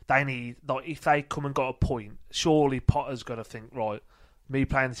they need, like, if they come and got a point, surely Potter's got to think, right, me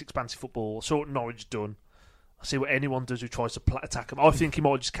playing this expansive football, I saw what Norwich done. I see what anyone does who tries to attack them. I think he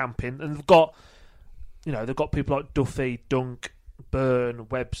might just camp in. And they've got people like Duffy, Dunk, Byrne,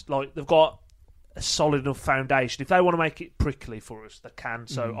 Webbs. Like, they've got a solid enough foundation. If they want to make it prickly for us, they can.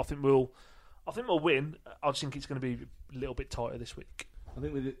 So I think we'll win. I just think it's going to be a little bit tighter this week. I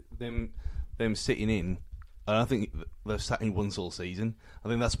think with them sitting in, I don't think they've sat in once all season. I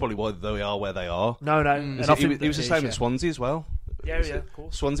think that's probably why they are where they are. No. And I think it was the same at Swansea as well. Yeah, of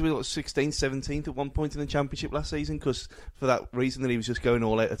course. Swansea was 16th, 17th at one point in the Championship last season, because for that reason that he was just going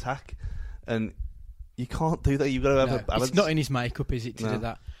all out attack. And you can't do that. You've got to have a balance. It's not in his makeup, is it, to do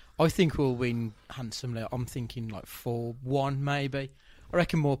that? I think we'll win handsomely. I'm thinking like 4-1 maybe. I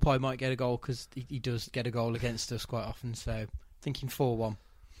reckon Morpie might get a goal because he does get a goal against us quite often. So thinking 4-1.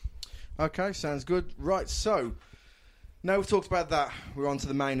 Okay, sounds good. Right, so Now we've talked about that, we're on to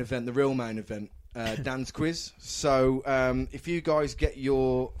the main event, the real main event, Dan's quiz. So if you guys get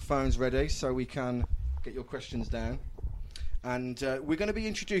your phones ready so we can get your questions down. And we're going to be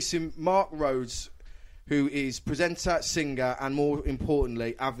introducing Mark Rhodes, who is presenter, singer, and more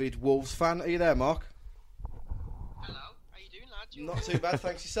importantly, avid Wolves fan. Are you there, Mark? Hello, how you doing, lad? Not too bad,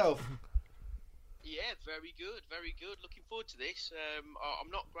 thanks yourself. Yeah, very good, very good. Looking forward to this. I'm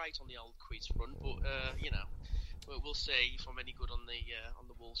not great on the old quiz front, but we'll see if I'm any good on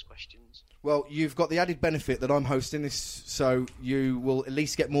the Wolves questions. Well, you've got the added benefit that I'm hosting this, so you will at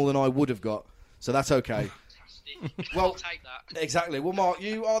least get more than I would have got. So that's okay. Fantastic. Well, I'll take that. Exactly. Well, Mark,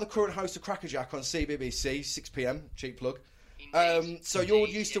 you are the current host of Crackerjack on CBBC, 6 PM. Cheap plug. So you're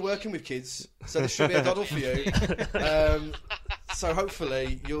used to working with kids, so this should be a doddle for you. So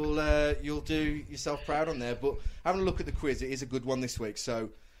hopefully you'll do yourself proud on there. But having a look at the quiz, it is a good one this week. So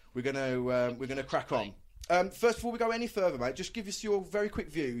we're gonna crack on. First, before we go any further, mate, just give us your very quick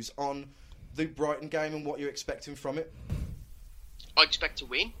views on the Brighton game and what you're expecting from it. I expect to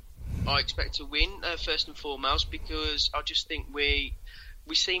win. First and foremost, because I just think we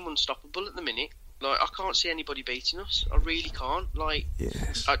seem unstoppable at the minute. Like, I can't see anybody beating us. I really can't. Like,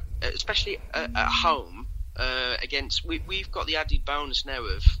 Yes. Especially at home against. We've got the added bonus now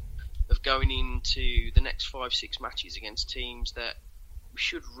of going into the next 5-6 matches against teams that we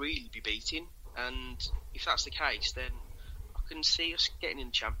should really be beating. And if that's the case, then I can see us getting in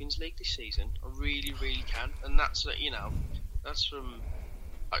the Champions League this season. I really, really can. And that's that's from.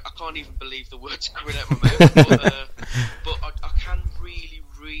 I can't even believe the words coming out of my mouth, but I can really,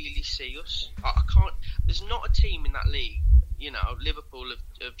 really see us. I can't. There's not a team in that league. Liverpool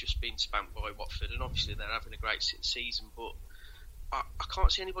have just been spanked by Watford, and obviously they're having a great season. But I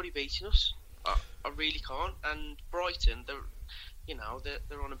can't see anybody beating us. I really can't. And Brighton, they're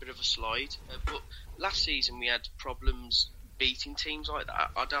on a bit of a slide. But last season we had problems beating teams like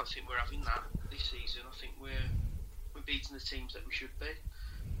that. I don't think we're having that this season. I think we're beating the teams that we should be.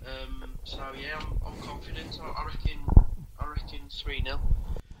 So yeah, I'm confident. I reckon 3-0.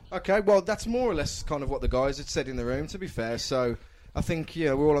 Okay, well, that's more or less kind of what the guys had said in the room, to be fair. So I think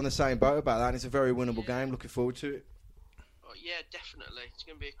we're all on the same boat about that, and it's a very winnable game. Looking forward to it. Yeah, definitely. It's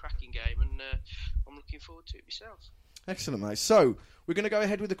going to be a cracking game, and I'm looking forward to it myself. Excellent, mate. So we're going to go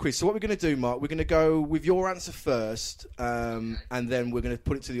ahead with the quiz. So what we're going to do, Mark, we're going to go with your answer first, and then we're going to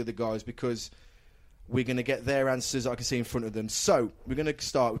put it to the other guys because we're going to get their answers I can see in front of them. So we're going to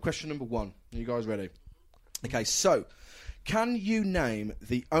start with question number 1. Are you guys ready? Okay, so can you name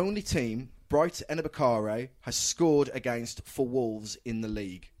the only team Bright Enabakare has scored against for Wolves in the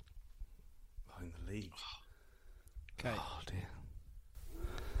league? Oh, in the league. Okay. Oh dear.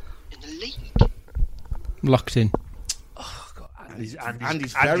 In the league? Locked in. Oh, God.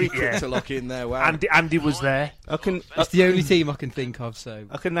 Andy's very quick to lock in there. Wow. Andy was there. That's the only team I can think of. So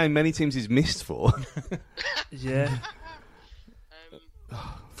I can name many teams he's missed for. Yeah.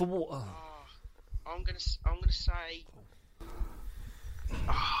 For what? Oh. I'm gonna say.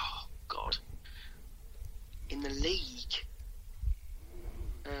 Oh God. In the league.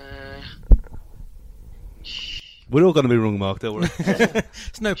 We're all going to be wrong, Mark, don't worry.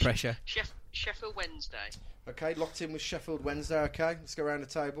 it's no pressure. Sheffield Wednesday. Okay, locked in with Sheffield Wednesday. Okay, let's go around the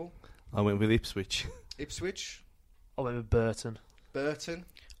table. I went with Ipswich. Ipswich. I went with Burton. Burton.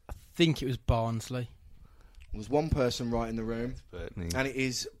 I think it was Barnsley. There's one person right in the room, and it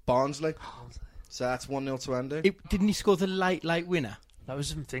is Barnsley. So that's 1-0 to Andy. Didn't he score the late winner? That was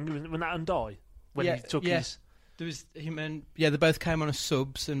something when that Undie when Yeah, he took yeah. his. There was him and they both came on as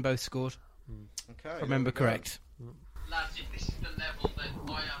subs and both scored. Okay, If I remember correct. Lads, if this is the level that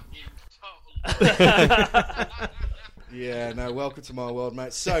I am in total. Yeah, no, welcome to my world,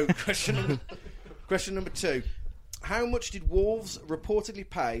 mate. So, question number 2. How much did Wolves reportedly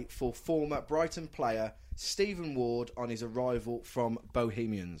pay for former Brighton player Stephen Ward on his arrival from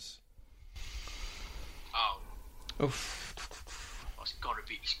Bohemians? Oh. Oof. It's got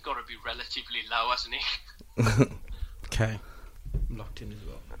to be relatively low, hasn't it? Okay. I'm locked in as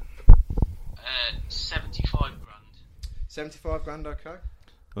well. 75 grand. 75 grand, okay.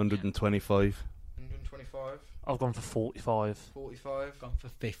 125. 125. I've gone for 45. 45. Gone for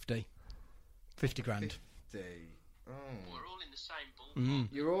 50. 50 grand. 50. Oh. We're all in the same ballpark.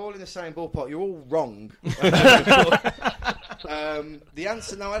 You're all in the same ballpark. You're all wrong. The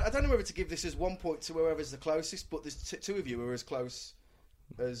answer now, I don't know whether to give this as 1 point to whoever's the closest, but there's two of you who are as close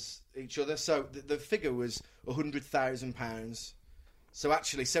as each other. So the figure was £100,000. So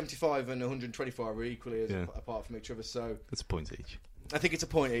actually, 75 and 125 are equally apart from each other. So That's a point each. I think it's a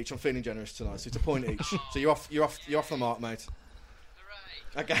point each. I'm feeling generous tonight, so it's a point each. So you're off the mark, mate.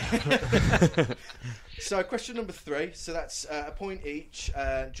 Okay. So, question number 3. So that's a point each.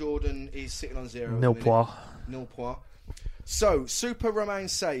 Jordan is sitting on 0. Nil point. Nil point. So, Super Romain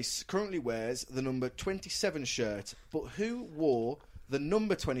Sace currently wears the number 27 shirt, but who wore the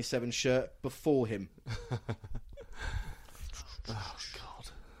number 27 shirt before him? Oh God!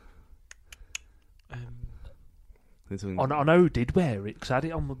 I know who did wear it because I had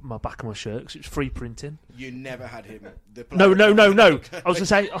it on my back of my shirt because it was free printing. You never had him. No. I was going to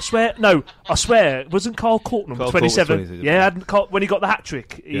say, I swear, it wasn't Carl Court number Carl Court was 27. 27, Yeah, when he got the hat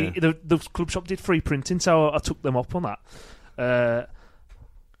trick, Yeah. the club shop did free printing, so I took them up on that.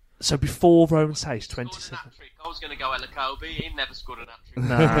 So before Roman Sace, 27. I was going to go Ella Kobe. He never scored an hat trick.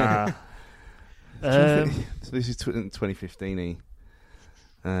 Nah. So this is 2015. Is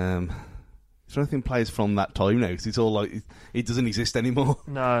there anything players from that time now? Because it's all like it doesn't exist anymore.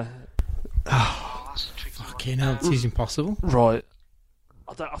 No. Oh, that's a tricky Fucking one. hell, it is impossible. Right.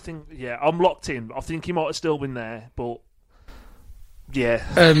 I think, I'm locked in. I think he might have still been there, but yeah.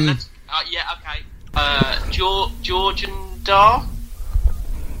 Yeah, okay. Georgian Dar.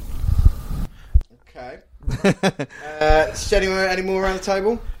 Okay. Is any more around the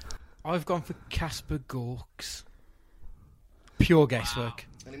table? I've gone for Casper Gorks. Pure guesswork.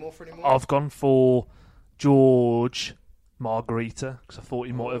 Any more for any more? I've gone for George Margarita because I thought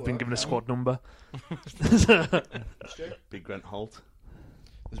he might have been given a okay. squad number. Big Grant Holt.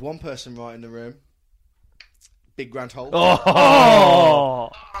 There's one person right in the room. Big Grant Holt. Oh!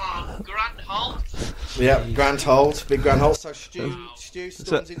 Oh, Grant Holt. Yeah, Grant Holt. Big Grant Holt. So Stu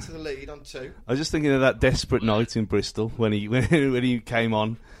storms into the lead on 2. I was just thinking of that desperate night in Bristol when he came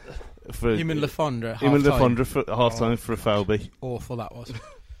on for Him and Lafondra. him and Lafondra for half time for a foul be. Awful that was.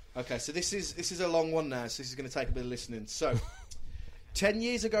 Okay, so this is a long one now, so this is going to take a bit of listening. So, 10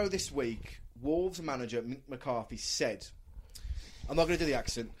 years ago this week, Wolves manager Mick McCarthy said, I'm not going to do the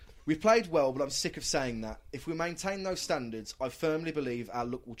accent, we've played well, but I'm sick of saying that. If we maintain those standards, I firmly believe our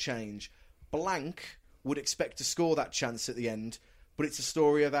look will change. Blank would expect to score that chance at the end, but it's a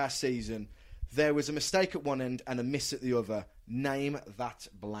story of our season. There was a mistake at one end and a miss at the other. Name that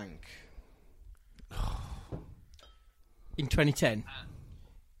blank. In 2010?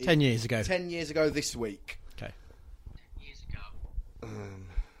 10 years ago. 10 years ago this week. Okay. Years ago.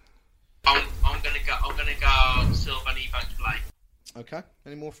 I'm gonna go Sylvan Ebanks Blake. Okay,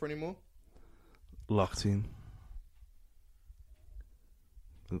 any more for any more? Locked in.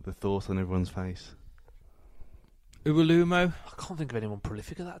 The thought on everyone's face. Uwalumo. I can't think of anyone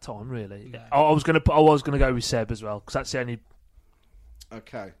prolific at that time, really. No. I was gonna go with Seb as well because that's the only.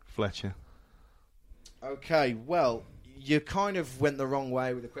 Okay. Fletcher. Okay, well, you kind of went the wrong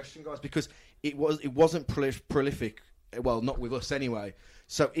way with the question, guys, because it wasn't prolific. Well, not with us anyway.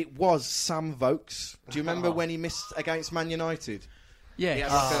 So it was Sam Vokes. Do you remember when he missed against Man United? Yeah. He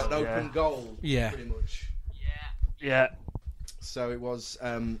had like an open goal, pretty much. Yeah. So it was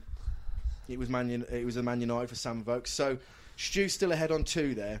a Man United for Sam Vokes. So Stu's still ahead on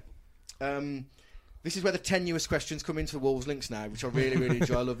 2 there. This is where the tenuous questions come into the Wolves links now, which I really, really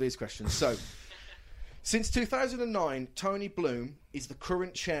enjoy. I love these questions. So, since 2009, Tony Bloom is the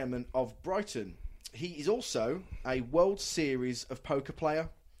current chairman of Brighton. He is also a World Series of poker player.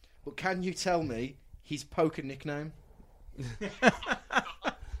 But can you tell me his poker nickname?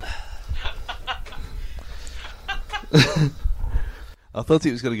 I thought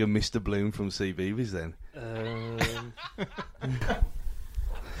he was going to go Mr. Bloom from CBeebies then.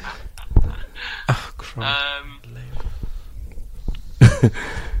 Oh, crap.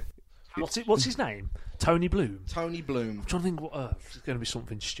 What's his name? Tony Bloom. Tony Bloom. I'm trying to think what it's going to be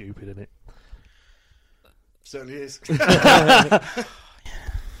something stupid, isn't it? Certainly is.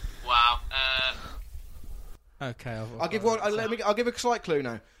 Wow. Okay. I'll give one. I'll give a slight clue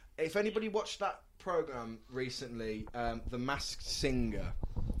now. If anybody watched that program recently, The Masked Singer,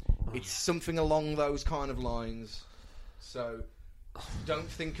 it's something along those kind of lines. So, don't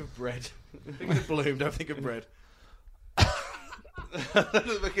think of bread. Think of Bloom. Don't think of bread. That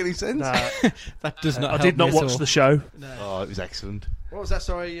doesn't make any sense. Nah, That does not. I help did not me at watch all. the show. No. Oh, it was excellent. What was that?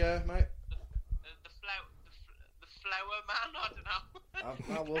 Sorry, mate. The flower man. I don't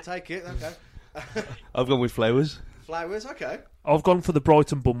know. We'll take it. Okay. I've gone with Flowers. Flowers. Okay. I've gone for the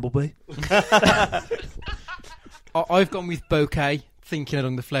Brighton Bumblebee. I've gone with bouquet, thinking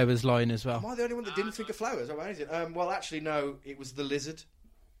along the flowers line as well. Am I the only one that didn't think of flowers? Oh, amazing. Well, actually, no. It was the lizard.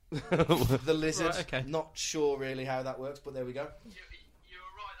 The lizard. Right, okay. Not sure really how that works, but there we go. You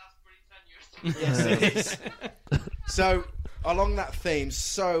were right. That's pretty tenuous. Yes, it is. So, along that theme,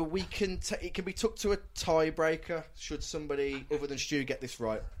 so we can it can be took to a tiebreaker should somebody other than Stu get this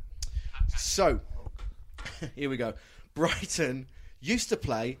right. So, here we go. Brighton used to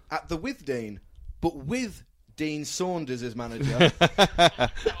play at the Withdean, but with Dean Saunders as manager.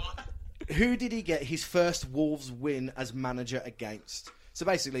 Who did he get his first Wolves win as manager against? So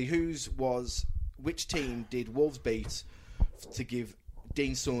basically, which team did Wolves beat to give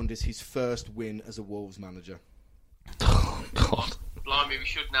Dean Saunders his first win as a Wolves manager? Oh, God. Blimey, we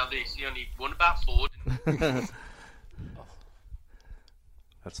should know this. He only won about 4.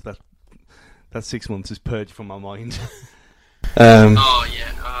 That 6 months is purged from my mind. Oh,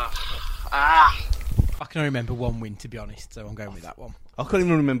 yeah. I can only remember one win, to be honest, so I'm going with that one. I can't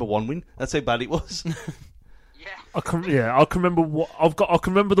even remember one win. That's how bad it was. Yeah. I can remember what I've got. I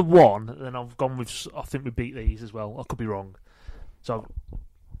can remember the one, and then I've gone with. I think we beat these as well. I could be wrong. So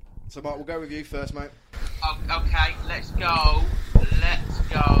Mark, we'll go with you first, mate. Okay, let's go.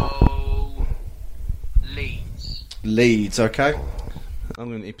 Leeds. Okay. I'm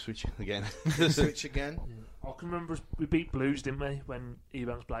going to Ipswich again. Switch again. I can remember we beat Blues, didn't we? When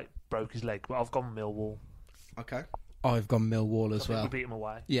Evans Blake broke his leg. But I've gone Millwall. Okay. I've gone Millwall as I think well. we beat him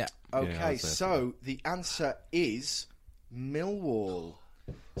away. Yeah. Okay, so the answer is Millwall.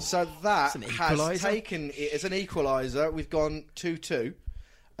 So that has taken it as an equaliser. We've gone 2-2.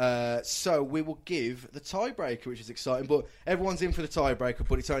 So we will give the tiebreaker, which is exciting. But everyone's in for the tiebreaker,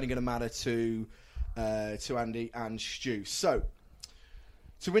 but it's only going to matter to Andy and Stu. So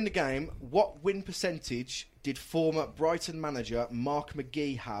to win the game, what win percentage did former Brighton manager Mark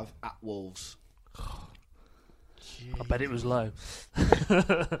McGee have at Wolves? I bet it was low. I'm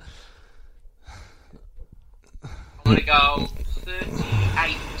going to go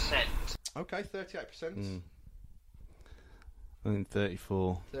 38%. Okay, 38%. I think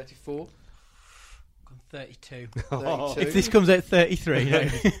 34. 34. 32. 32. If this comes out 33, no.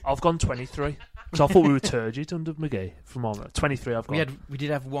 I've gone 23. So I thought we were turgid under McGee from on 23. I've gone. We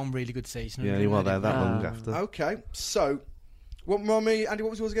did have one really good season. Yeah, you were there that long after. Okay, so remind me, Andy, what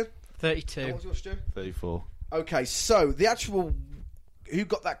was yours again? 32. What was yours, Stu? 34. Okay, so the actual who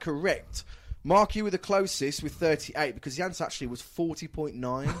got that correct? Mark, you were the closest with 38 because the answer actually was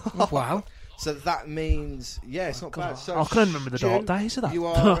 40.9. Wow. So that means, it's not bad. So I can't remember the dark days of that. You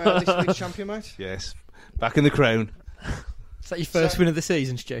are this week's champion, mate? Yes. Back in the crown. Is that your first win of the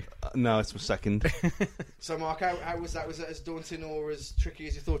season, Stu? No, it's my second. So, Mark, how was that? Was it as daunting or as tricky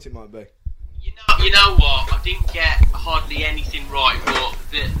as you thought it might be? You know what? I didn't get hardly anything right, but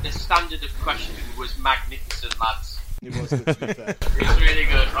the standard of questioning was magnificent, lads. It was good, to be fair. It was really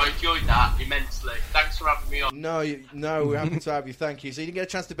good. I enjoyed that immensely. Thanks for having me on. No, we're happy to have you. Thank you. So you didn't get a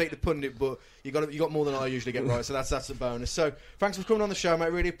chance to beat the pundit, but you got more than I usually get right. So that's a bonus. So thanks for coming on the show,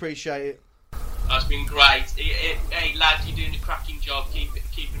 mate. Really appreciate it. That's been great. Hey, lads, you're doing a cracking job. Keep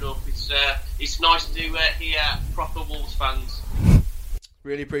it up. It's nice to hear proper Wolves fans.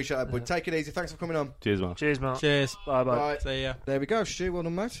 Really appreciate that, bud. Take it easy. Thanks for coming on. Cheers, man. Cheers, Mark. Cheers. Bye-bye. Right. See ya. There we go, Stu. Well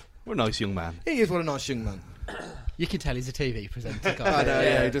done, mate. What a nice young man. He is what a nice young man. You can tell he's a TV presenter. Can't I you? know,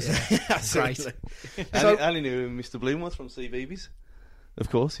 yeah, he does. Absolutely. I only knew Mr. Bloom was from CBeebies. Of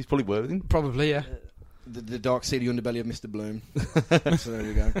course, he's probably worked with him. Probably, yeah. The dark, seedy underbelly of Mr. Bloom. So there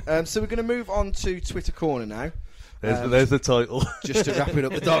we go. So we're going to move on to Twitter Corner now. There's the title. Just to wrap it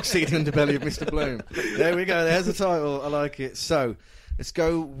up, the dark, seedy underbelly of Mr. Bloom. There we go. There's the title. I like it. So let's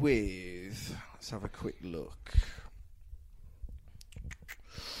go with... Let's have a quick look.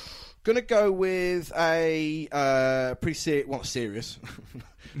 Gonna go with a pretty serious.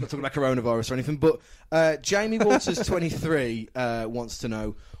 Not talking about coronavirus or anything, but Jamie Walters 23 wants to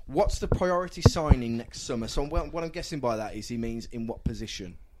know what's the priority signing next summer. So what I'm guessing by that is he means in what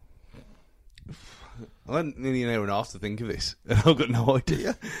position. I had nearly an hour and a half to think of this, and I've got no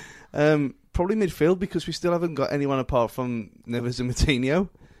idea. Probably midfield because we still haven't got anyone apart from Neves and Moutinho.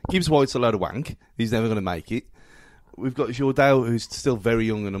 Gibbs White's a load of wank. He's never going to make it. We've got Jordan, who's still very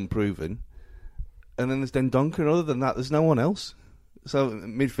young and unproven. And then there's Dendoncker, and other than that, there's no one else. So,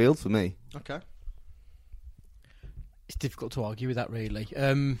 midfield for me. Okay. It's difficult to argue with that, really.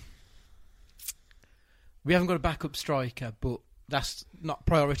 We haven't got a backup striker, but that's not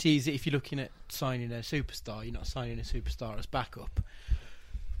priority, is it? If you're looking at signing a superstar, you're not signing a superstar as backup.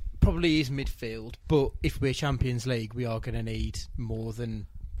 Probably is midfield, but if we're Champions League, we are going to need more than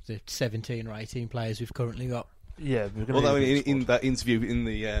the 17 or 18 players we've currently got. Yeah, we're going although in that interview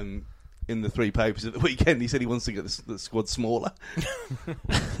in the three papers at the weekend, he said he wants to get the squad smaller.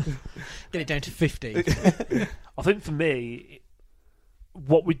 Get it down to 15. I think for me,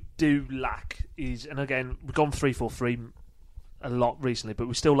 what we do lack is, and again, we've gone 3-4-3 a lot recently, but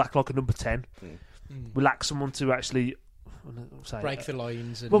we still lack like a number 10. We lack someone to actually break the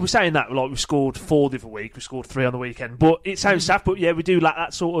lines. Well, we're saying that like we scored 4 the other week, we scored 3 on the weekend, but it sounds sad. But yeah, we do lack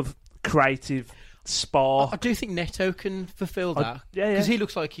that sort of creative. spark. I do think Neto can fulfil that. Because he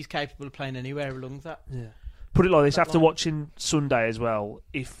looks like he's capable of playing anywhere along that. Yeah. Put it like this: after watching Sunday as well,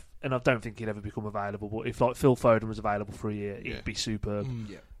 and I don't think he'd ever become available, but if like Phil Foden was available for a year, he'd be superb.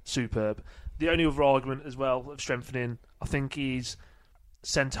 Superb. The only other argument as well of strengthening, I think, he's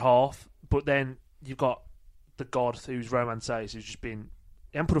centre half, but then you've got the god who's Roman says, who's just been.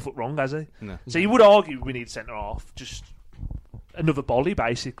 He hasn't put a foot wrong, has he? No. So you would argue we need centre half, just another Bolly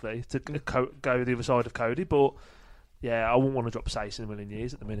basically to go the other side of Cody, but. Yeah, I wouldn't want to drop Sace in a million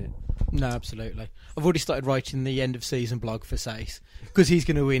years at the minute. No, absolutely. I've already started writing the end of season blog for Sace because he's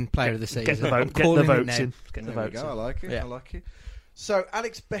going to win Player of the Season. Get the votes in. Get the votes in. I like it. Yeah. I like it. So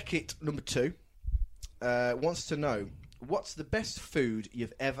Alex Beckett, number 2, wants to know what's the best food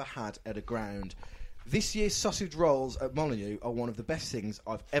you've ever had at a ground. This year's sausage rolls at Molineux are one of the best things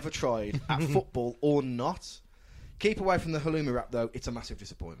I've ever tried at football or not. Keep away from the halloumi wrap though; it's a massive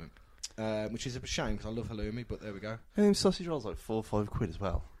disappointment. Which is a shame because I love halloumi, but there we go. And sausage rolls like £4 or £5 as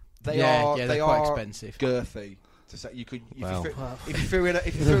well. They are quite expensive. Girthy. To say you could if you threw it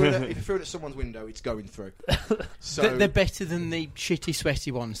at someone's window, it's going through. So they're better than the shitty, sweaty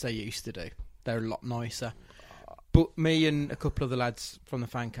ones they used to do. They're a lot nicer. But me and a couple of the lads from the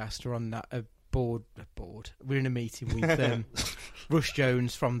Fancast are on that board. We're in a meeting with Rush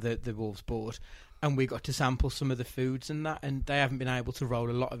Jones from the Wolves board. And we got to sample some of the foods and that, and they haven't been able to roll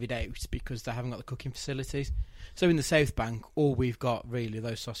a lot of it out because they haven't got the cooking facilities. So in the South Bank, all we've got really are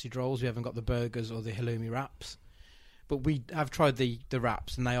those sausage rolls. We haven't got the burgers or the halloumi wraps. But we have tried the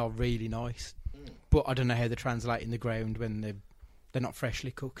wraps, and they are really nice. But I don't know how they translate in the ground when they're not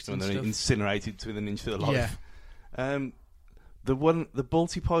freshly cooked. When and they're stuff. incinerated to within an inch of their life. Yeah. The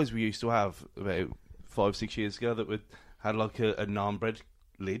Balti pies we used to have about 5-6 years ago that had like a naan bread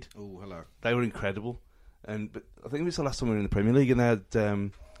lid. Oh, hello. They were incredible, but I think it was the last time we were in the Premier League, and they had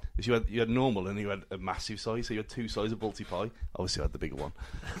you had normal and you had a massive size, so you had 2 sizes of Balti pie. Obviously, I had the bigger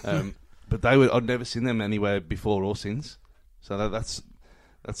one, but I'd never seen them anywhere before or since. So that's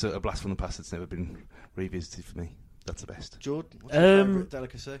a blast from the past that's never been revisited for me. That's the best. Jordan, what's your favourite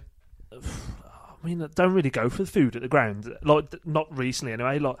delicacy? I mean, I don't really go for the food at the ground, like not recently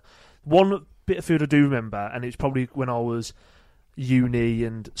anyway. Like one bit of food I do remember, and it's probably when I was uni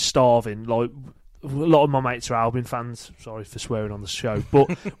and starving. Like a lot of my mates are Albion fans. Sorry for swearing on the show, but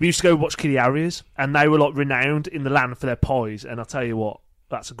we used to go watch Kiddie Harriers, and they were like renowned in the land for their pies. And I'll tell you what,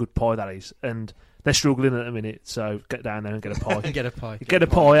 that's a good pie that is. And they're struggling at the minute, so get down there and get a pie. Get a pie. Get a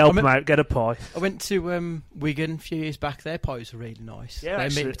pie. Help them out. Get a pie. I went to Wigan a few years back. Their pies were really nice. Yeah, their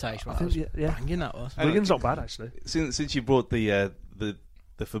actually, meat potato. I was banging that was. Wigan's not bad actually. Since you brought the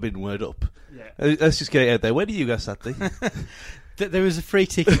forbidden word up, let's just get it out there. Where do you go Saturday? There was a free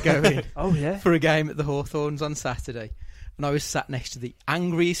ticket going for a game at the Hawthorns on Saturday, and I was sat next to the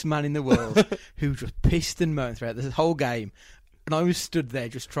angriest man in the world who just pissed and moaned throughout the whole game, and I was stood there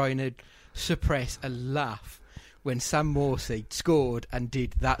just trying to suppress a laugh when Sam Morsey scored and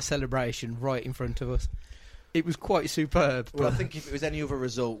did that celebration right in front of us. It was quite superb. Well, I think if it was any other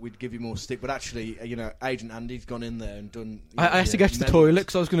result, we'd give you more stick. But actually, Agent Andy's gone in there and done. I had to go to the toilet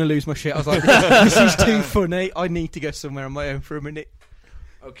because I was going to lose my shit. I was like, "This is too funny. I need to go somewhere on my own for a minute."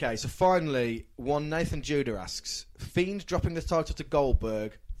 Okay, so finally, one Nathan Judah asks: Fiend dropping the title to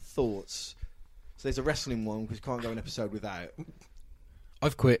Goldberg. Thoughts? So there's a wrestling one because you can't go an episode without.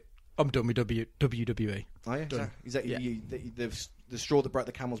 I've quit. I'm done with WWE. Oh yeah, done. Is that the straw that broke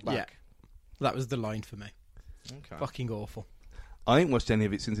the camel's back? Yeah, that was the line for me. Okay. Fucking awful. I ain't watched any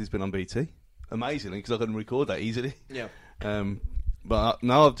of it since it's been on BT. Amazingly, because I can record that easily. Yeah. But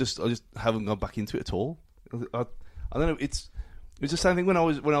now I just haven't gone back into it at all. I don't know. It was the same thing when I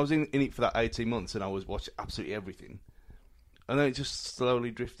was in it for that 18 months and I was watching absolutely everything, and then it just slowly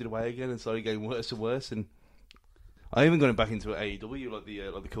drifted away again and started getting worse and worse. And I even gone back into AEW like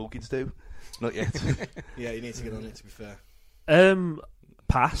the cool kids do. Not yet. Yeah, you need to get on it. To be fair.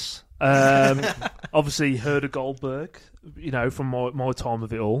 Pass. Obviously heard of Goldberg, from my time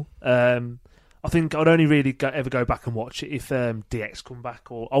of it all. I think I'd only really ever go back and watch it if DX come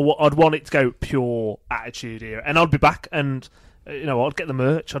back, or I'd want it to go pure Attitude Era, and I'd be back, and I'd get the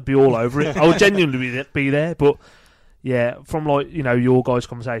merch, I'd be all over it. I would genuinely be there, but yeah, from your guys'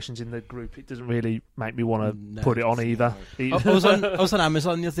 conversations in the group, it doesn't really make me want to put it on either. I was on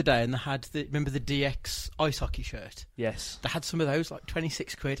Amazon the other day and they had remember the DX ice hockey shirt? Yes. They had some of those, like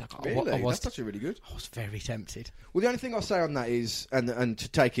 26 quid. Really? That's actually really good. I was very tempted. Well, the only thing I'll say on that is, and to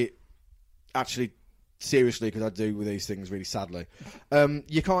take it actually seriously, because I do with these things really sadly,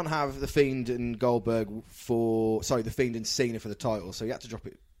 you can't have the Fiend and the Fiend and Cena for the title, so you had to drop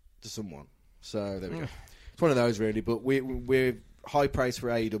it to someone. So there we go. It's one of those really, but we're high praise for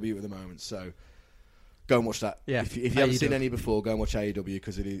AEW at the moment, so Go and watch that. Yeah. If you haven't seen any before, go and watch AEW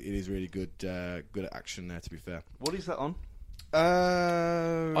because it is really good action there. To be fair. What is that on?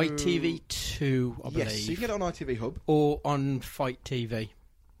 ITV2, I believe. Yes, you can get it on ITV Hub or on Fight TV.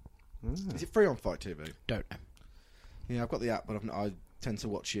 Is it free on Fight TV? Don't know. Yeah, I've got the app, but I tend to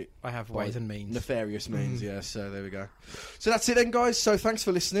watch it. I have by ways and means. Nefarious means, yeah. So there we go. So that's it then, guys. So thanks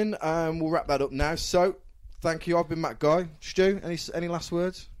for listening. We'll wrap that up now. So thank you. I've been Matt Guy. Stu, any last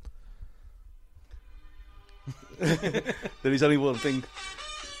words? There is only one thing.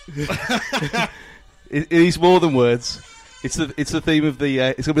 It is more than words. It's the theme of the.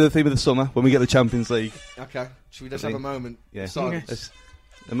 It's gonna be the theme of the summer when we get the Champions League. Okay. Should we just have a moment? Yeah. Of silence?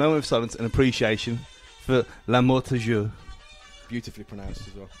 A moment of silence and appreciation for l'amour toujours. Beautifully pronounced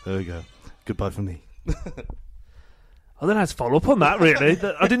as well. There we go. Goodbye for me. I don't know how to follow up on that, really.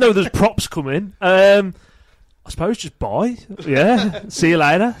 I didn't know there's props coming. I suppose just bye. Yeah. See you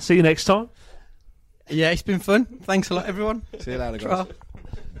later. See you next time. Yeah, it's been fun. Thanks a lot, everyone. See you later, guys. Ciao.